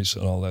 P bass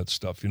and all that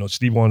stuff.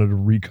 Steve wanted to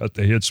recut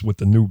the hits with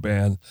the new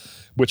band,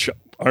 which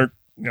aren't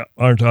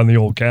on the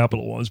old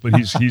Capitol ones, but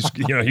he's he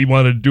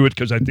wanted to do it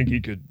because I think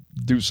he could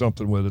do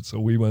something with it. So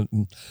we went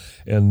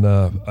and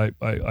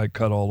I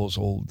cut all those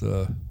old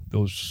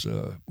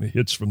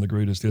hits from the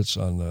greatest hits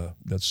on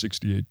that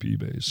 68 P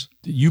bass.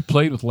 You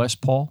played with Les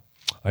Paul?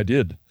 I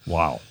did.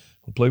 Wow.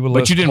 I played with but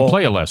Les you didn't Paul.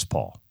 Play a Les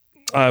Paul.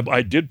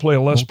 I did play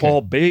a Les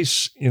Paul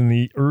bass in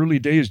the early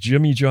days.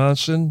 Jimmy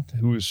Johnson,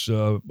 who was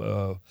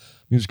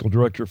musical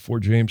director for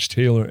James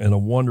Taylor, and a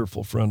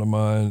wonderful friend of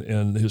mine.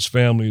 And his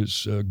family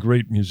is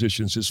great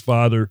musicians. His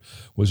father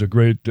was a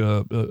great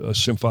a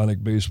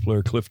symphonic bass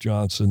player, Cliff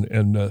Johnson,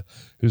 and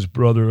his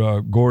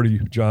brother, Gordy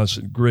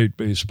Johnson, great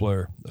bass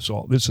player.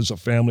 So this is a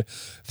family.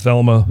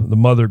 Thelma, the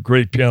mother,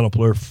 great piano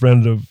player,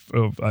 friend of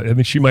I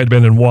think she might have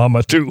been in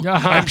WAMA too.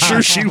 I'm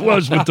sure she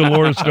was with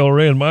Dolores Del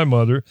Rey and my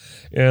mother.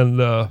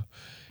 And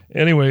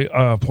anyway,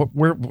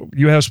 where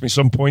you asked me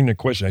some poignant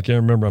question. I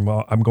can't remember.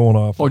 I'm going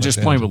off. Oh,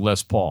 just playing with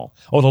Les Paul.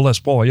 Oh, the Les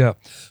Paul, yeah.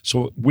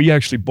 So we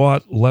actually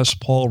bought Les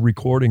Paul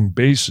recording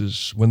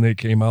basses when they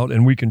came out,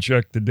 and we can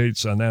check the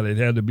dates on that. It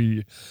had to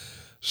be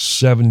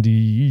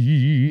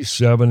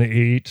 77,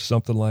 8,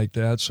 something like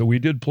that. So we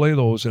did play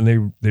those,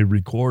 and they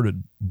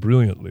recorded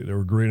brilliantly. They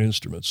were great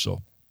instruments.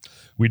 So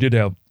we did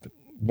have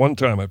one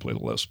time I played a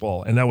Les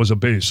Paul, and that was a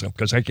bass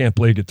because I can't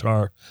play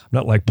guitar. I'm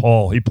not like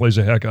Paul. He plays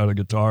the heck out of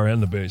guitar and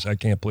the bass. I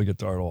can't play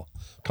guitar at all.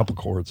 A couple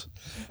chords.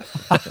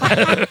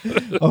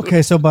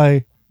 Okay, so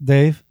by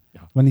Dave,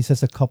 when he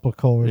says a couple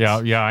chords.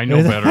 Yeah, I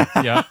know better.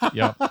 Yeah.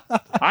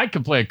 I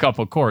can play a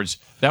couple chords.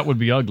 That would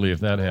be ugly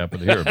if that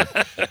happened here.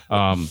 But,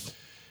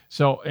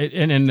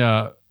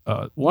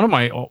 one of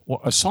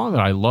a song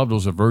that I loved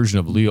was a version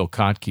of Leo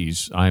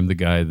Kottke's "I'm the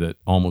Guy That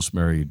Almost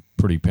Married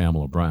Pretty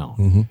Pamela Brown."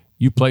 Mm-hmm.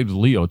 You played with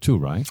Leo too,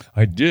 right?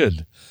 I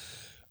did.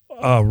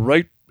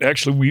 Right.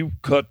 Actually, we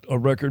cut a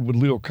record with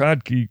Leo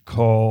Kottke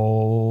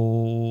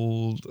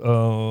called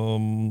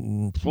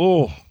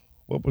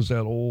what was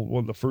that old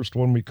one? The first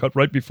one we cut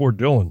right before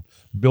Dylan.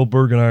 Bill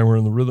Berg and I were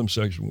in the rhythm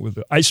section with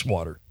Ice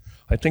Water.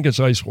 I think it's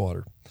Ice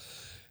Water.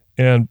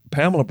 And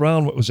Pamela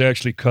Brown was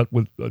actually cut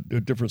with a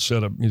different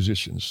set of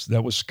musicians.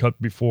 That was cut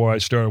before I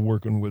started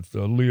working with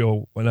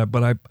Leo.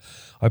 But I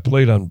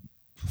played on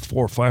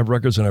 4 or 5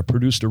 records, and I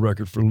produced a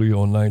record for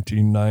Leo in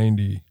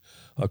 1990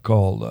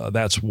 called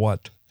That's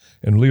What.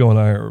 And Leo and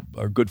I are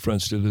good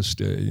friends to this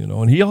day,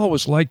 And he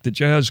always liked the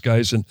jazz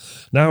guys, and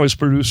now his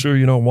producer,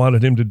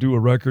 wanted him to do a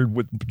record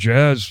with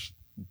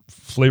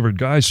jazz-flavored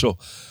guys. So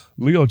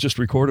Leo just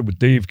recorded with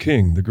Dave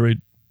King, the great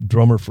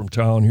drummer from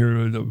town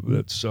here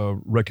that's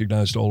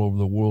recognized all over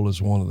the world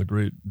as one of the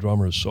great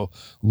drummers. So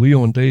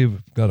Leo and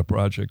Dave got a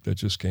project that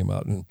just came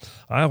out, and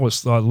I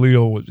always thought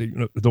Leo was,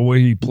 the way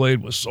he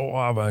played was so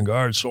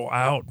avant-garde, so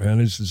out, man.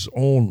 It's his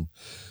own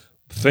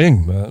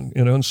thing, man.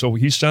 And so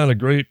he sounded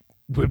great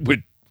with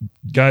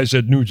guys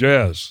that knew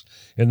jazz,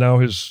 and now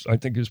I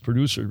think his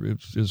producer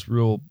is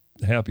real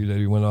happy that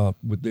he went out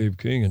with Dave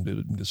King and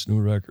did this new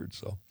record.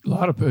 So a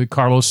lot of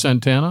Carlos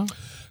Santana.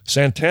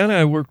 Santana,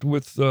 I worked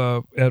with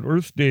at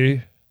Earth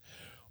Day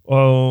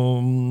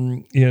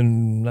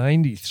in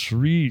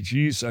 '93.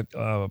 Geez,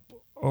 there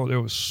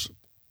was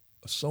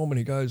so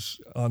many guys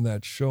on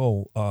that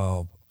show.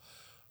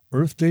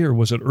 Earth Day, or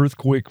was it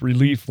Earthquake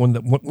Relief?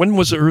 When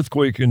was the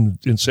earthquake in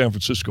San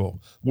Francisco?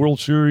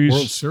 World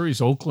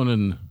Series, Oakland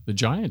and the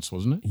Giants,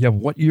 wasn't it? Yeah,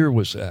 what year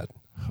was that?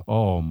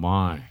 Oh,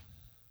 my.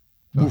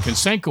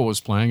 Konsenko was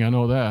playing, I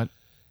know that.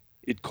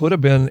 It could have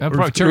been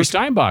Terry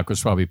Steinbach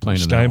was probably playing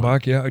in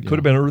Steinbach, yeah. It could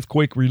have been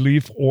Earthquake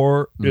Relief,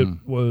 or it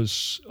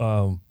was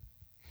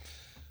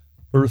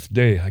Earth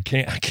Day. I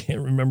can't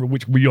remember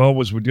which we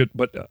always would get.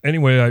 But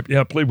anyway,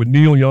 I played with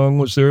Neil Young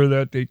was there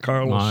that day,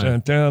 Carlos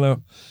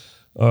Santana.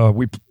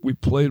 We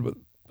played with,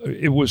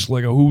 it was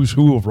like a who's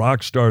who of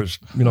rock stars,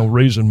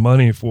 raising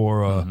money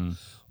for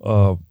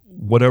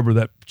whatever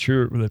that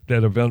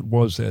event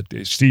was that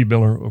day. Steve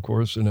Miller, of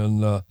course, and then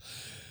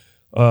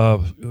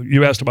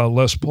you asked about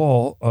Les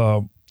Paul.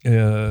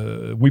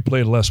 We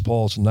played Les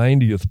Paul's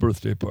 90th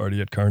birthday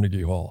party at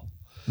Carnegie Hall.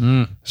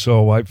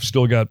 So I've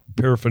still got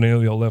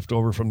paraphernalia left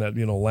over from that,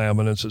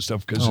 laminates and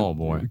stuff.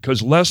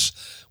 Because Les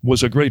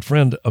was a great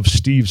friend of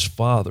Steve's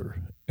father.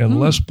 And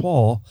Les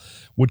Paul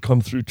would come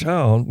through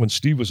town when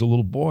Steve was a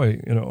little boy,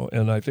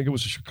 and I think it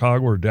was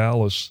Chicago or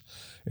Dallas,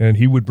 and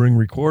he would bring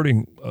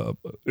recording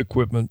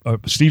equipment.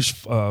 Steve's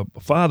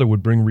father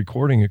would bring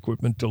recording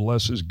equipment to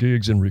Les's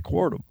gigs and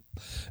record them.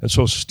 And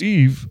so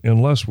Steve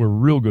and Les were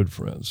real good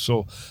friends.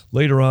 So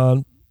later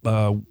on,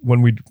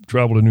 when we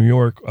traveled to New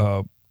York,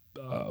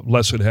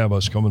 Les would have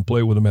us come and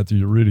play with him at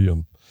the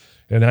Iridium.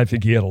 And I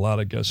think he had a lot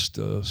of guest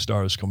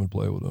stars come and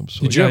play with him.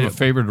 So, did you have a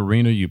favorite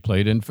arena you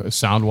played in,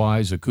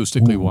 sound-wise,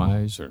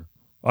 acoustically-wise? Or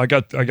I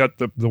got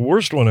the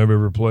worst one I've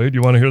ever played.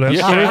 You want to hear that?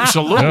 Yeah,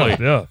 absolutely.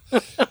 Yeah.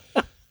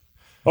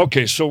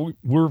 Okay, so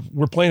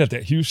we're playing at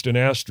that Houston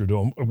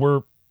Astrodome.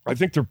 I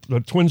think the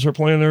Twins are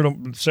playing there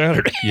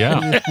Saturday.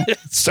 Yeah.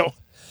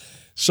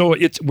 So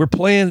we're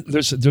playing.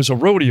 There's a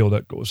rodeo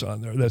that goes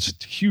on there that's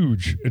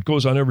huge. It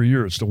goes on every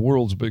year. It's the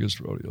world's biggest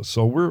rodeo.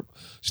 So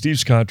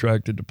Steve's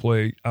contracted to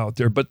play out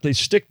there, but they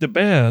stick the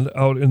band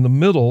out in the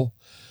middle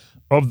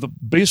of the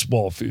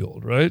baseball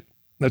field, right?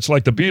 That's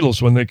like the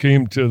Beatles when they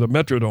came to the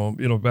Metrodome,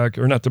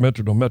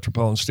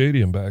 Metropolitan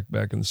Stadium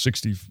back in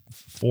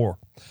 '64.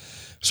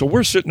 So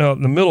we're sitting out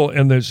in the middle,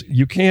 and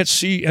you can't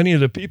see any of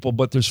the people,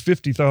 but there's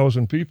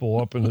 50,000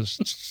 people up in the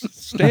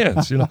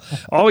stands.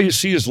 All you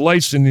see is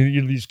lights and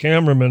these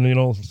cameramen,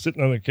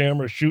 sitting on the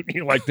camera shooting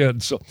you like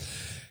that. So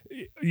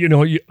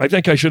I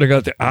think I should have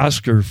got the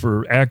Oscar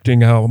for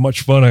acting how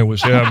much fun I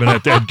was having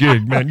at that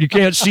gig, man. You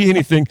can't see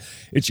anything.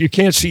 You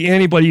can't see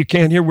anybody. You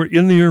can't hear. We're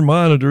in the ear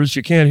monitors.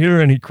 You can't hear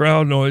any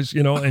crowd noise,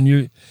 and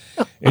you're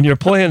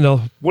playing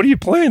what are you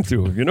playing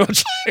through?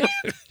 It's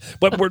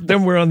but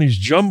we're on these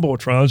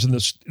jumbotrons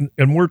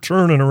and we're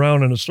turning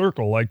around in a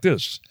circle like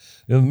this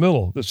in the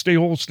middle. The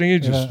whole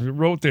stage is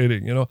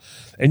rotating,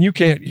 and you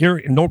can't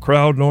hear no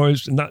crowd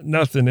noise,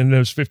 nothing. And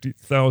there's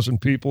 50,000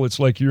 people. It's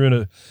like you're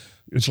in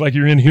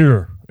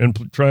here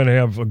and trying to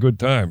have a good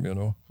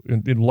time,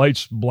 And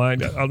lights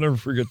blind. I'll never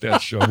forget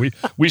that show.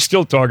 We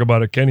still talk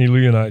about it. Kenny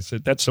Lee and I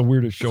said that's the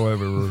weirdest show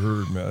I've ever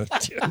heard, man.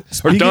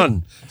 Or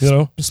done,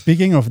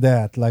 Speaking of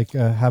that, like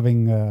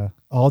having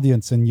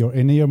audience in your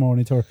in-ear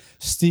monitor,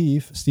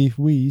 Steve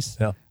Weiss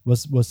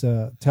was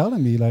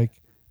telling me like.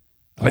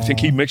 I think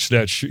he mixed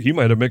that. He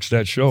might have mixed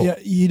that show. Yeah,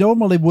 you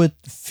normally would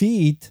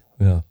feed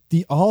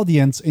the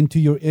audience into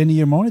your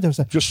in-ear monitor.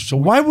 So just so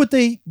why would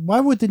they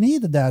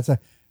need that? So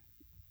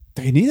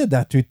they needed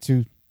that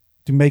to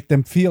make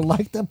them feel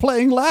like they're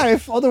playing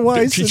live.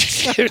 Otherwise,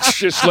 it's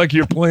just like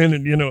you're playing,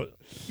 and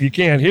you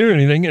can't hear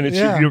anything, and it's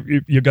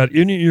you got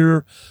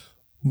in-ear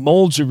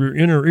molds of your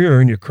inner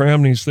ear, and you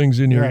cram these things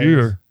in your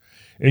ear,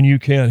 and you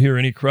can't hear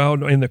any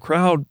crowd, and the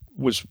crowd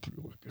was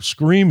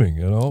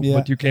screaming,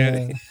 but you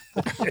can't.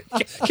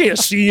 Can't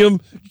see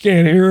them, you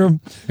can't hear them,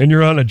 and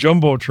you're on a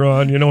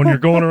jumbotron, and you're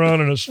going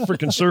around in a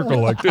freaking circle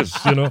like this,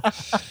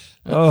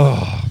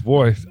 Oh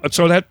boy!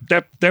 So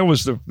that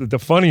was the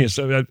funniest.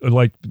 I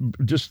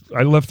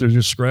left there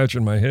just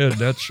scratching my head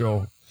that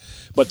show.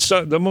 But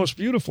the most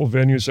beautiful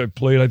venues I've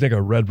played, I think,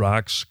 are Red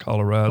Rocks,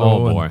 Colorado.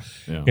 Oh boy!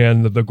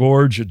 And the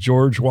Gorge at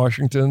George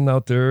Washington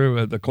out there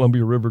at the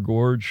Columbia River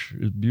Gorge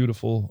is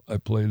beautiful. I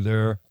played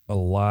there a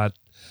lot.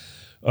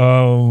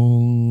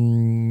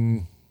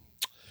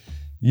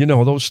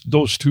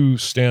 Those two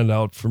stand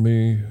out for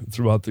me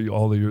throughout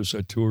all the years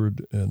I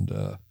toured,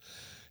 and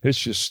it's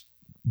just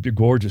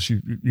gorgeous.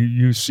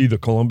 You see the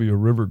Columbia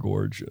River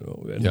Gorge,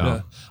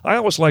 and I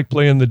always like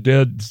playing the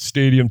Dead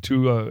Stadium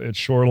too at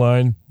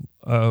Shoreline.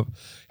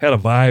 Had a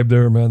vibe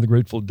there, man. The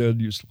Grateful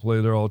Dead used to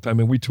play there all the time,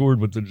 and we toured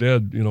with the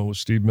Dead, with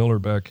Steve Miller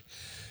back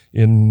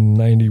in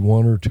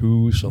 91 or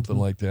 2, something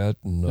like that.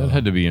 And that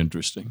had to be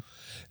interesting.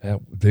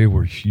 They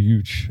were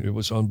huge. It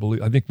was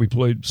unbelievable. I think we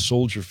played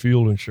Soldier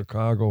Field in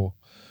Chicago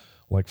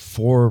like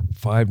 4 or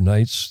 5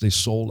 nights. They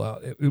sold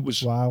out. It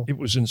was wow. It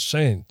was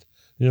insane.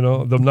 The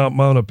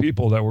amount of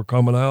people that were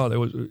coming out. It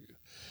was.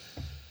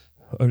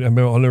 I mean,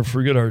 I'll never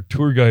forget our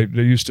tour guide.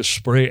 They used to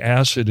spray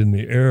acid in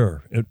the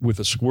air with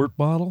a squirt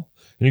bottle,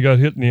 and he got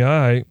hit in the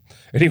eye,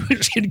 and he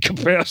was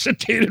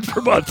incapacitated for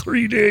about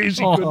 3 days.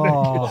 He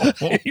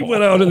couldn't. He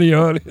went out in the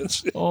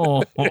audience.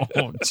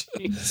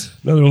 Jeez.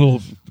 Another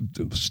little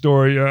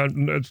story. I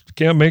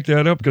can't make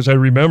that up because I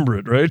remember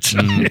it, right?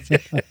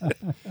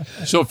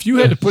 So if you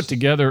had to put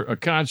together a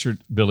concert,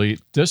 Billy,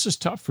 this is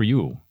tough for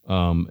you.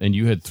 And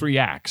you had 3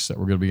 acts that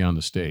were going to be on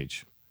the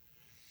stage.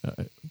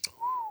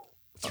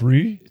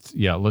 3?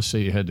 Yeah, let's say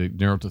you had to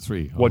narrow it to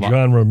 3. What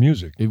genre of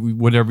music?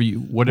 Whatever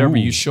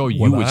you show,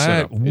 you would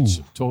set up.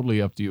 It's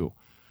totally up to you.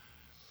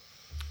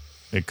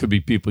 It could be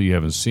people you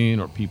haven't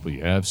seen, or people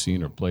you have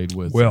seen or played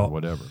with, or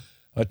whatever.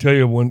 I tell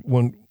you,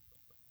 when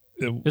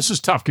this is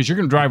tough because you're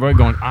going to drive away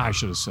going, I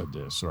should have said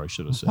this, or I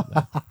should have said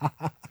that.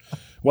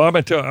 Well,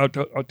 I'll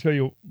tell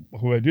you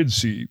who I did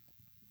see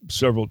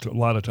a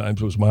lot of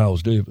times was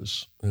Miles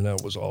Davis, and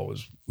that was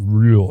always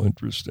real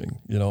interesting.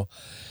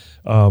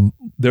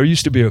 There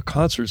used to be a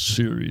concert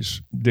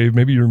series, Dave,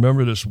 maybe you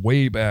remember this,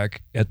 way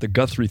back at the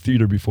Guthrie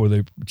Theater before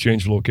they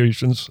changed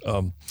locations.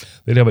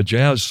 They'd have a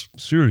jazz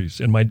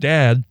series, and my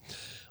dad,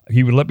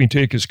 he would let me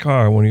take his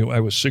car when I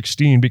was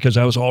 16 because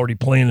I was already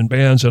playing in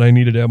bands and I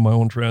needed to have my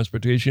own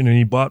transportation, and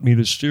he bought me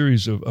this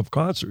series of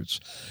concerts.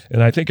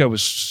 And I think I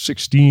was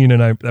 16,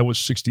 and that was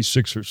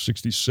 66 or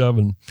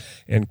 67,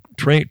 and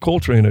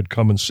Coltrane had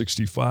come in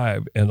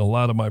 65, and a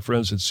lot of my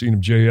friends had seen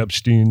him. Jay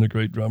Epstein, the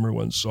great drummer,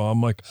 once saw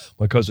him, like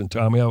my cousin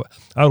Tommy. I would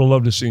have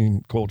loved to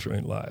see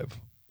Coltrane live.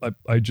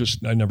 I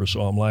never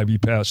saw him live. He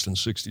passed in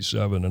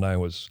 67, and I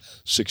was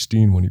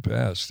 16 when he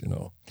passed,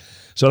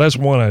 So that's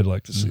one I'd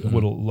like to see. Mm-hmm. I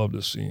would have loved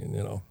to see,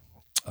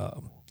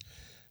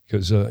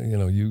 because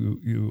you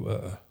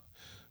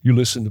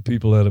listen to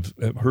people that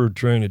have heard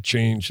Train, it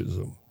changes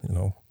them,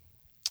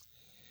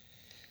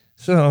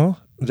 So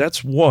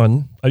that's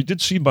one. I did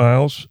see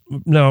Miles.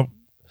 Now,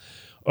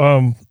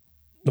 the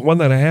one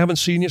that I haven't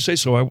seen, you say,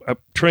 so I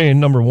Train,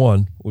 number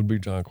 1 would be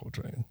John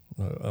Coltrane.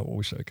 I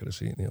wish I could have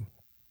seen him.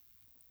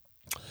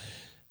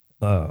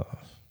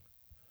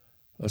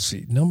 Let's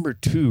see, number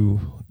 2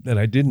 that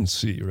I didn't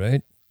see,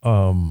 right?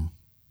 Or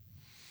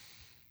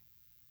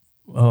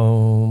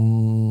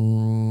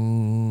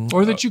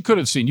that you could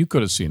have seen. You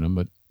could have seen him,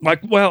 but I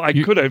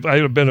could have. I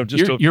would have been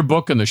you're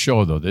booking the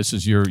show, though. This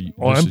is your.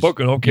 I'm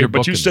booking. Okay,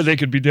 but you said they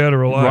could be dead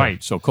or alive,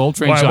 right? So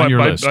Coltrane's on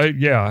your list.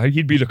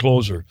 He'd be the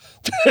closer.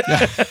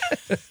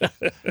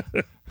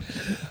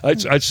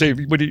 I'd say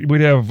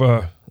we'd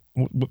have.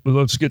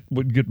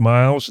 We'd get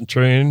Miles and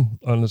Train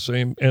on the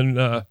same,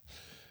 and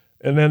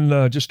And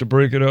then just to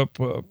break it up,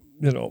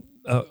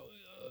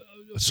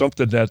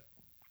 something that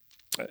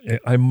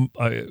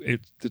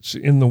it's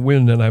in the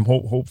wind, and I'm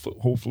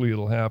hopefully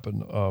it'll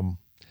happen.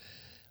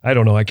 I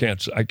don't know. I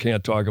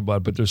can't talk about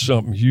it, but there's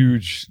something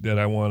huge that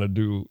I want to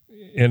do,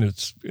 and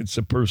it's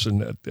a person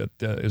that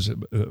is a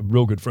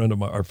real good friend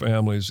of our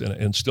family's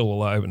and still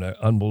alive, and an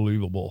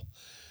unbelievable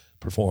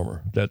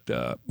performer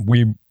that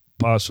we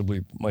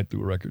possibly might do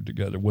a record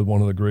together with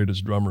one of the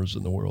greatest drummers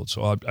in the world.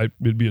 So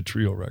it'd be a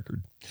trio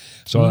record.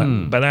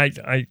 So, but I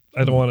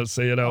don't want to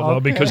say it out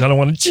loud because I don't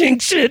want to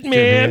jinx it,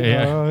 man.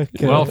 Yeah.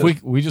 Okay. Well,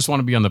 if we just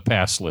want to be on the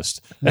pass list.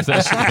 If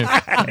that's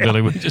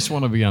Billy, we just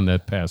want to be on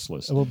that pass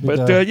list.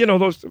 But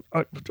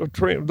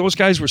those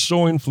guys were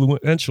so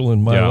influential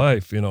in my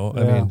life. I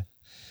mean,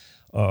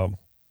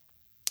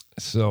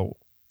 so.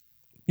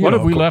 What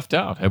have we left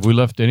out? Have we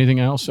left anything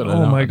else?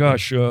 Oh my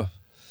gosh.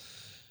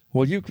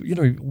 Well, who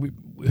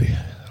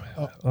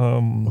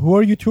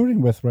are you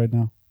touring with right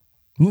now?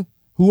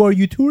 Who are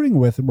you touring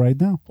with right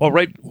now? Oh,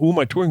 right. Who am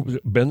I touring with?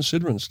 Ben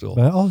Sidran still.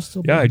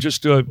 Still. Yeah, I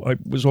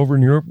was over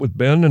in Europe with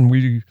Ben, and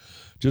we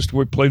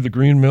played the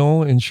Green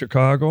Mill in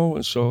Chicago,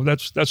 and so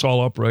that's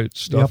all upright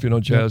stuff,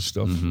 jazz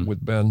stuff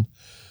with Ben,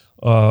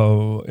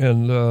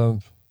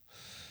 and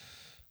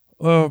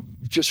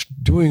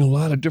just doing a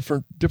lot of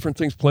different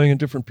things, playing in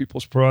different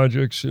people's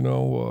projects, doing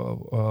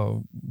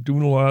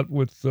a lot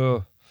with.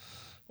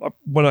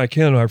 When I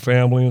can, our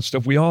family and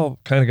stuff, we all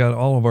kind of got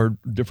all of our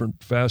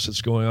different facets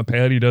going on.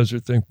 Patty does her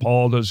thing.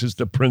 Paul does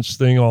the Prince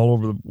thing all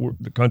over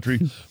the country.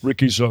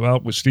 Ricky's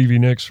out with Stevie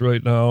Nicks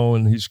right now,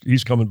 and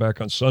he's coming back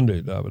on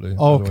Sunday, Davide.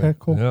 Oh, okay,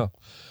 cool. Yeah.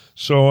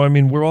 So, I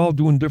mean, we're all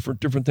doing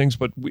different things,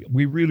 but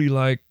we really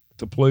like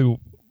to play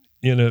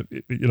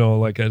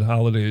like at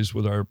holidays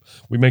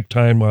we make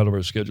time out of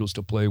our schedules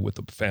to play with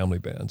the family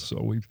band.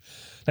 So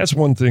that's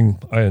one thing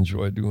I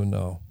enjoy doing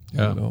now.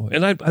 Yeah.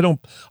 And I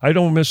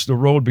don't miss the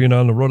road, being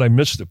on the road. I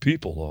miss the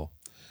people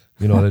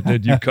though.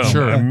 That you come.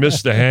 Sure. I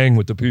miss the hang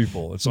with the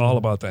people. It's all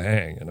about the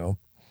hang,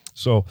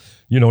 So,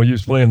 you're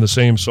playing the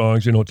same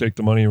songs, Take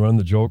the Money, Run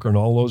the Joker, and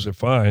all those are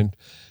fine.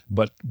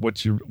 But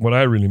what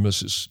I really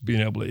miss is being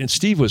able to, and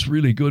Steve was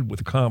really good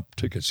with comp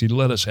tickets. He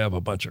let us have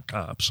a bunch of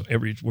comps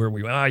everywhere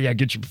we went.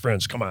 Get your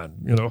friends, come on,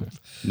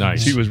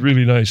 Nice. He was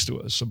really nice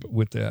to us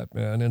with that,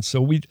 man. And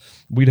so we'd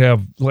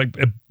have like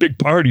a big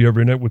party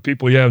every night with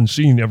people you haven't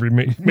seen every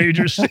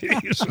major city.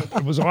 So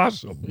it was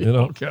awesome,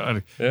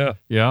 God. Yeah.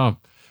 Yeah.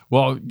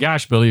 Well,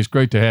 gosh, Billy, it's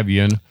great to have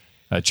you in.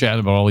 Chat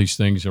about all these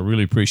things. I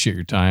really appreciate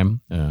your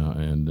time,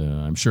 and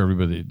I'm sure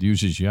everybody that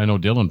uses you. I know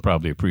Dylan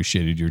probably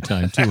appreciated your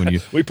time too. And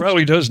he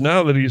probably does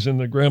now that he's in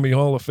the Grammy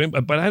Hall of Fame.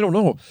 But I don't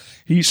know.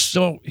 He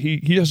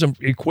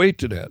doesn't equate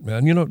to that,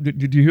 man.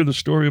 Did you hear the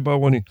story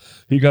about when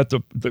he got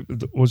the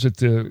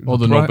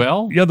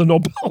Nobel? Yeah, the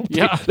Nobel.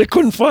 Yeah, they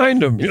couldn't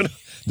find him.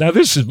 Now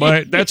this is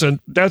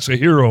that's a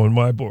hero in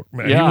my book,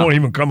 man. Yeah. He won't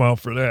even come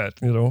out for that.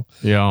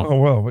 Yeah. Oh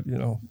well, but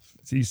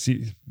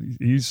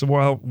He's a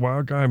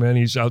wild guy, man.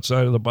 He's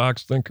outside of the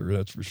box thinker,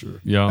 that's for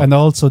sure. Yeah, and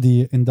also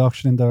the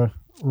induction in the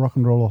Rock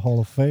and Roll Hall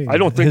of Fame. I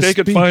don't think they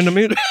could find him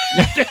either.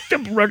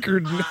 The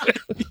record.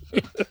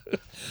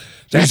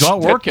 He's out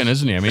working,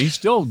 isn't he? I mean, he's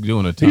still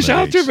doing a ton. He's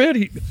out there, man.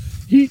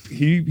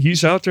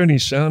 He's out there and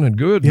he's sounding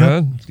good,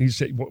 man.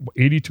 He's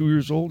 82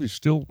 years old. He's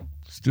still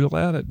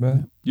at it,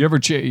 man. You ever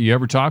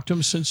talked to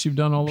him since you've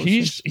done all those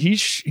things?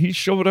 He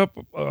showed up.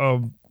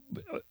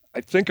 I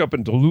think up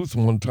in Duluth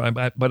one time,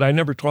 but I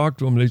never talked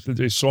to him.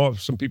 They saw,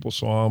 some people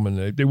saw him,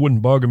 and they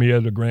wouldn't bug him. He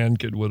had a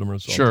grandkid with him or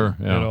something. Sure,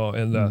 yeah.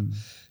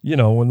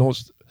 When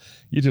those,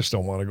 you just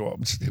don't want to go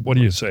up. What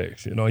do you say?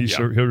 He's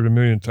heard it a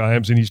million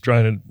times, and he's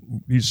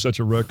such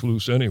a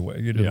recluse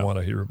anyway. You didn't want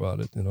to hear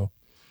about it,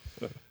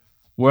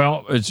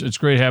 Well, it's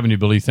great having you,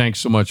 Billy. Thanks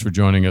so much for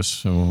joining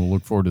us. And we'll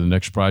look forward to the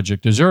next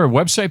project. Is there a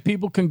website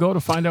people can go to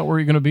find out where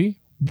you're going to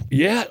be?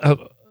 Yeah.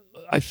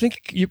 I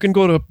think you can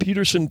go to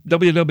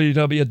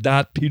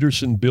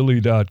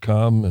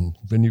www.petersonbilly.com, and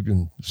then you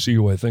can see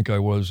who I think I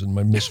was in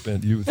my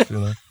misspent youth.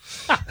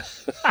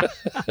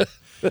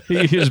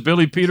 He is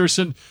Billy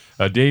Peterson.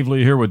 Dave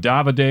Lee here with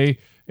Davide,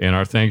 and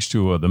our thanks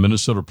to the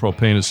Minnesota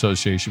Propane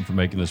Association for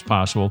making this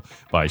possible,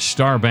 by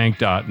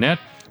Starbank.net,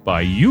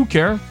 by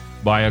UCare,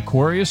 by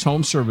Aquarius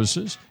Home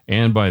Services,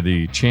 and by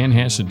the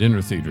Chanhassen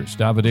Dinner Theaters.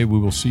 Davide, we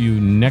will see you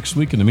next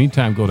week. In the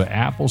meantime, go to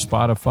Apple,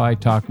 Spotify,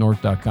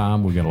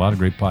 TalkNorth.com. We've got a lot of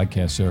great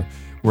podcasts there,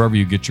 wherever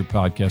you get your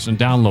podcasts, and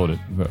download it.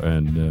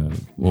 And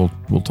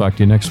we'll talk to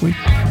you next week.